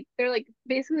to like they're like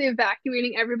basically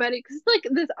evacuating everybody because it's like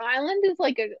this island is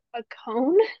like a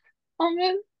cone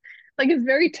almost. Like it's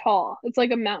very tall. It's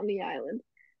like a mountainy island.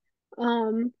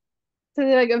 Um, so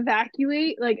they like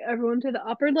evacuate like everyone to the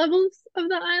upper levels of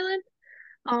the island.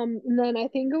 And then I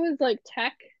think it was like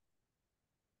Tech,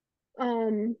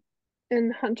 um,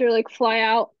 and Hunter like fly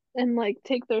out and like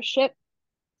take their ship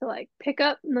to like pick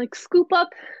up and like scoop up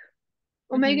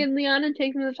Hmm. Omega and Leon and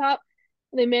take them to the top.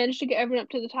 They managed to get everyone up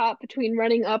to the top between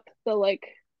running up the like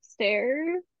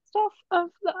stair stuff of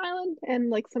the island and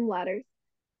like some ladders.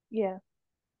 Yeah.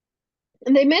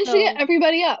 And they managed to get So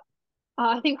everybody up.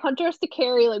 I think Hunter has to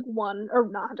carry like one, or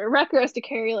not Hunter, Wrecker has to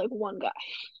carry like one guy.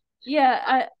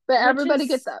 yeah, But which everybody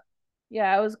gets is up.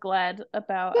 yeah, I was glad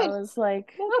about. I Good. was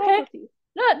like, No okay, casualties.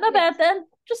 not Yes. bad then.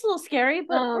 Just a little scary,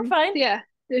 but we're fine. So yeah,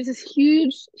 there's this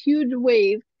huge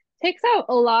wave. Takes out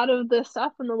a lot of the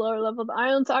stuff on the lower level of the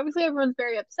island. So obviously everyone's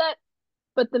very upset.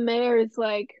 But the mayor is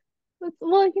like,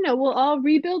 well, we'll all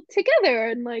rebuild together,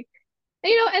 and like,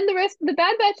 and the rest, the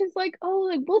Bad Batch is like, oh,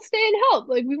 like we'll stay and help,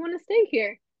 like we want to stay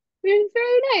here, which is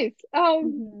very nice.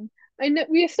 Hmm. I know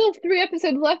we still have 3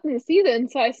 episodes left in the season,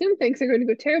 so I assume things are going to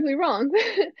go terribly wrong.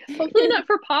 Hopefully not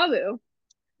for Pabu.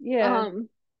 Yeah. Um,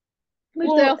 which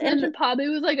they Well, also and mentioned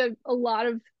Pabu was like a lot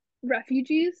of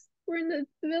refugees were in the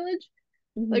village,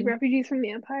 like mhm. refugees from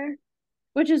the Empire.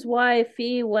 Which is why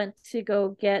Fee went to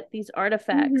go get these Hmm.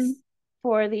 artifacts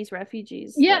for these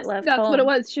refugees that Yes, left that's what it home.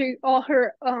 was. She all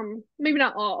her maybe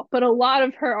not all, but a lot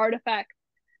of her artifact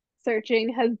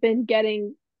searching has been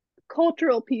getting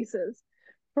cultural pieces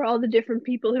for all the different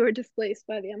people who are displaced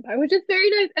by the Empire, which is very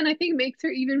nice and I think makes her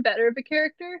even better of a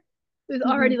character. Who's Hmm.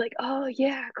 already like, oh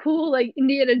yeah, cool, like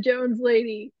Indiana Jones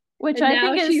lady. Which And I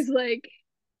now think she's is like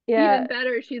even yeah,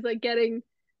 better. She's like getting,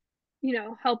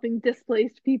 helping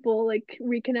displaced people like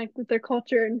reconnect with their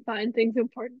culture and find things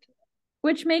important.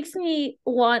 which makes me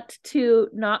want to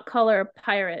not call her a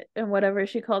pirate and whatever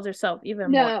she calls herself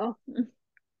even more. No,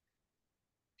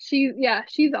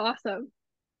 she's awesome.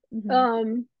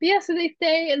 Hmm. Yeah, so they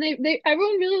stay and they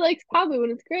everyone really likes Pabu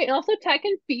and it's great. And also Tech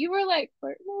and Fee were like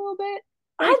flirting a little bit.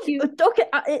 Very I cute. okay.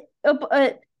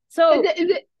 Is So it, is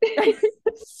it...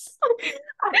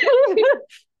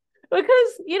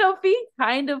 because Fee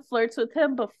kind of flirts with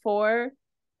him before,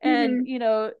 and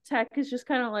hmm Tech is just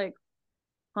kind of like,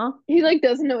 huh? He like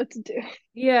doesn't know what to do.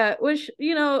 Yeah, which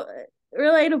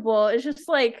relatable. It's just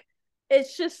like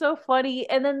it's just so funny.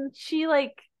 And then she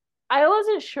like I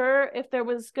wasn't sure if there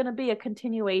was gonna be a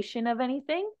continuation of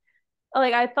anything.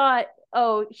 Like I thought,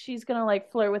 oh, she's gonna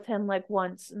like flirt with him like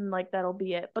once and like that'll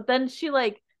be it. But then she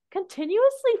like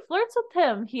continuously flirts with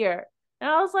him here. And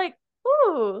I was like,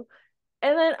 ooh.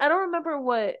 And then I don't remember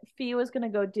what Fee was gonna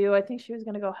go do. I think she was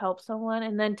gonna go help someone.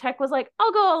 And then Tech was like,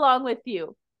 I'll go along with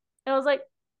you. And I was like,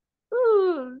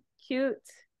 ooh, cute,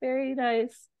 very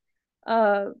nice.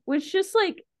 Which just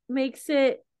like makes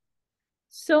it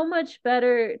so much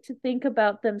better to think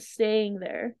about them staying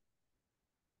there.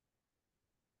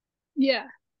 Yeah.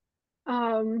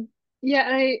 Um yeah,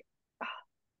 I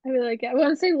really like it. I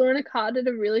want to say Lorna Codd did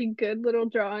a really good little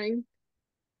drawing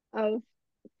of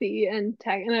Fee and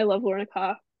Tech, and I love Lorna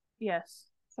Codd. Yes.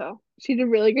 So she did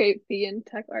really great Fee and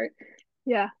Tech art.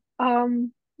 Yeah.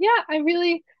 Yeah, I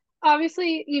really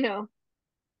obviously,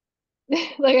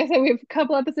 like I said, we have a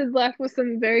couple episodes left with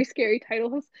some very scary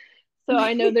titles. So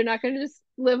I know they're not going to just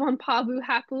live on Pabu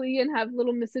happily and have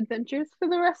little misadventures for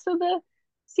the rest of the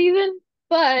season.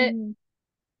 But Mhm.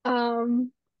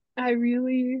 um, I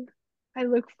really I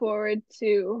look forward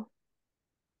to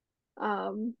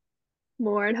um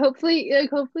more, and hopefully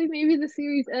maybe the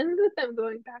series ends with them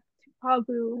going back to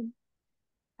Pabu and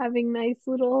having nice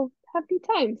little happy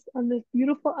times on this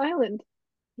beautiful island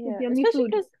with Yeah, yummy especially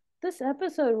food. because this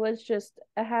episode was just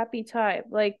a happy time.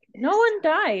 Like no one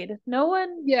died, no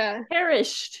one Yeah.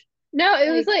 perished. No,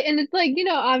 it was like, and it's like,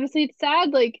 obviously it's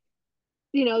sad, like,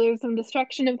 there's some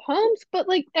destruction of homes, but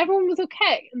like everyone was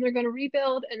okay and they're gonna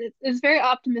rebuild, and it's very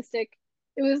optimistic.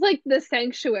 It was like the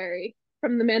sanctuary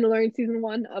from The Mandalorian season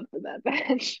 1 of the Bad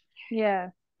Batch. Yeah,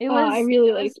 I it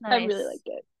really was liked I really nice. liked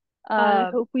it. I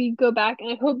Um, hope we go back,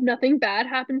 and I hope nothing bad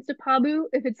happens to Pabu.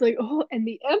 If it's like, oh, and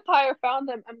the Empire found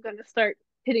them, I'm gonna start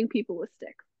hitting people with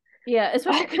sticks. yeah,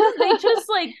 especially because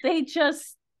they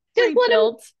just Just let him,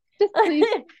 rebuilt. just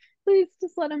please,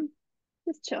 just let him,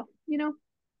 just chill,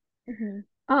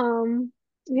 Mhm.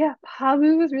 Yeah,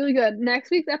 Pabu was really good.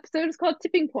 Next week's episode is called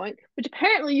Tipping Point, which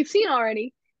apparently you've seen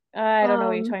already. I don't know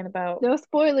what you're talking about. No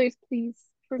spoilers, please,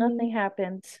 for Nothing me.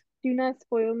 happened. Do not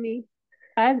spoil me.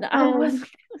 I was. But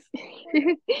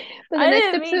the I next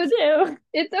didn't mean episode, to.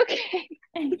 it's okay.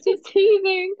 It's just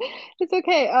teasing. It's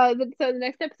okay. So the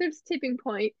next episode's Tipping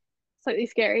Point. Slightly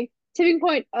scary. Tipping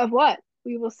Point of what?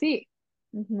 We will see.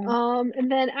 Mhm. And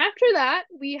then after that,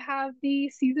 we have the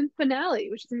season finale,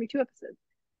 which is gonna be 2 episodes.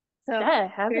 So That I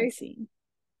haven't very seen.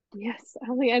 yes, I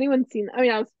don't think anyone's seen. I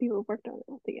mean, I was people who worked on it.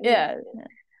 I don't think Yeah. anyone's seen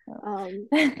it.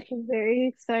 Oh. So very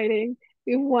exciting.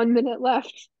 We have 1 minute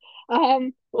left.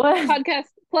 What? Podcast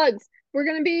plugs. We're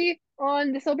gonna be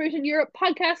on the Celebration Europe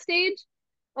podcast stage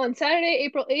on Saturday,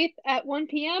 April 8th at 1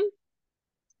 p.m.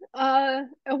 At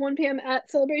 1 p.m. at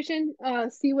Celebration.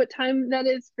 See what time that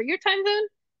is for your time zone.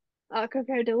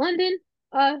 Compared to London.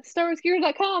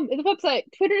 StarWarsGear.com is the website,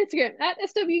 Twitter, Instagram at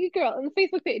SWGeekGirl, and the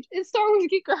Facebook page is Star Wars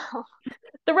Geek Girl.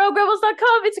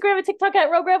 TheRogueRebels.com, Instagram and TikTok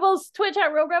at Rogue Rebels, Twitch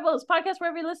at Rogue Rebels, podcast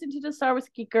wherever you listen to the Star Wars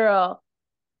Geek Girl.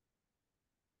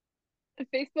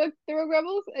 Facebook, The Rogue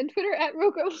Rebels, and Twitter at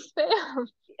Rogue Rebels Spam.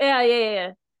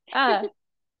 Yeah.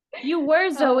 You were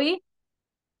Zoe.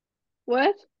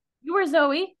 What? You were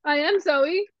Zoe. I am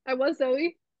Zoe. I was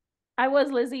Zoe. I was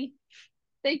Lizzie.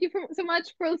 Thank you so much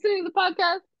for listening to the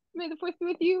podcast. May the force be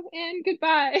with you, and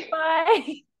goodbye.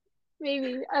 Bye.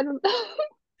 Maybe. I don't know.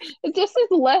 It just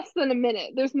is less than a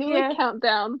minute. There's no like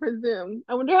countdown for Zoom.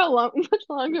 I wonder how much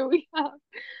longer we have.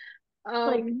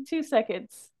 Like 2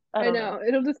 seconds. I know.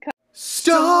 It'll just come.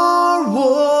 Star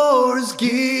Wars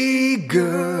Geek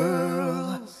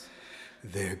Girls.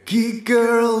 They're geek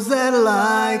girls that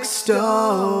like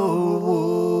Star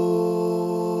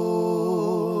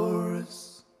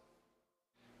Wars.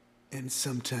 And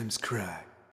sometimes cry.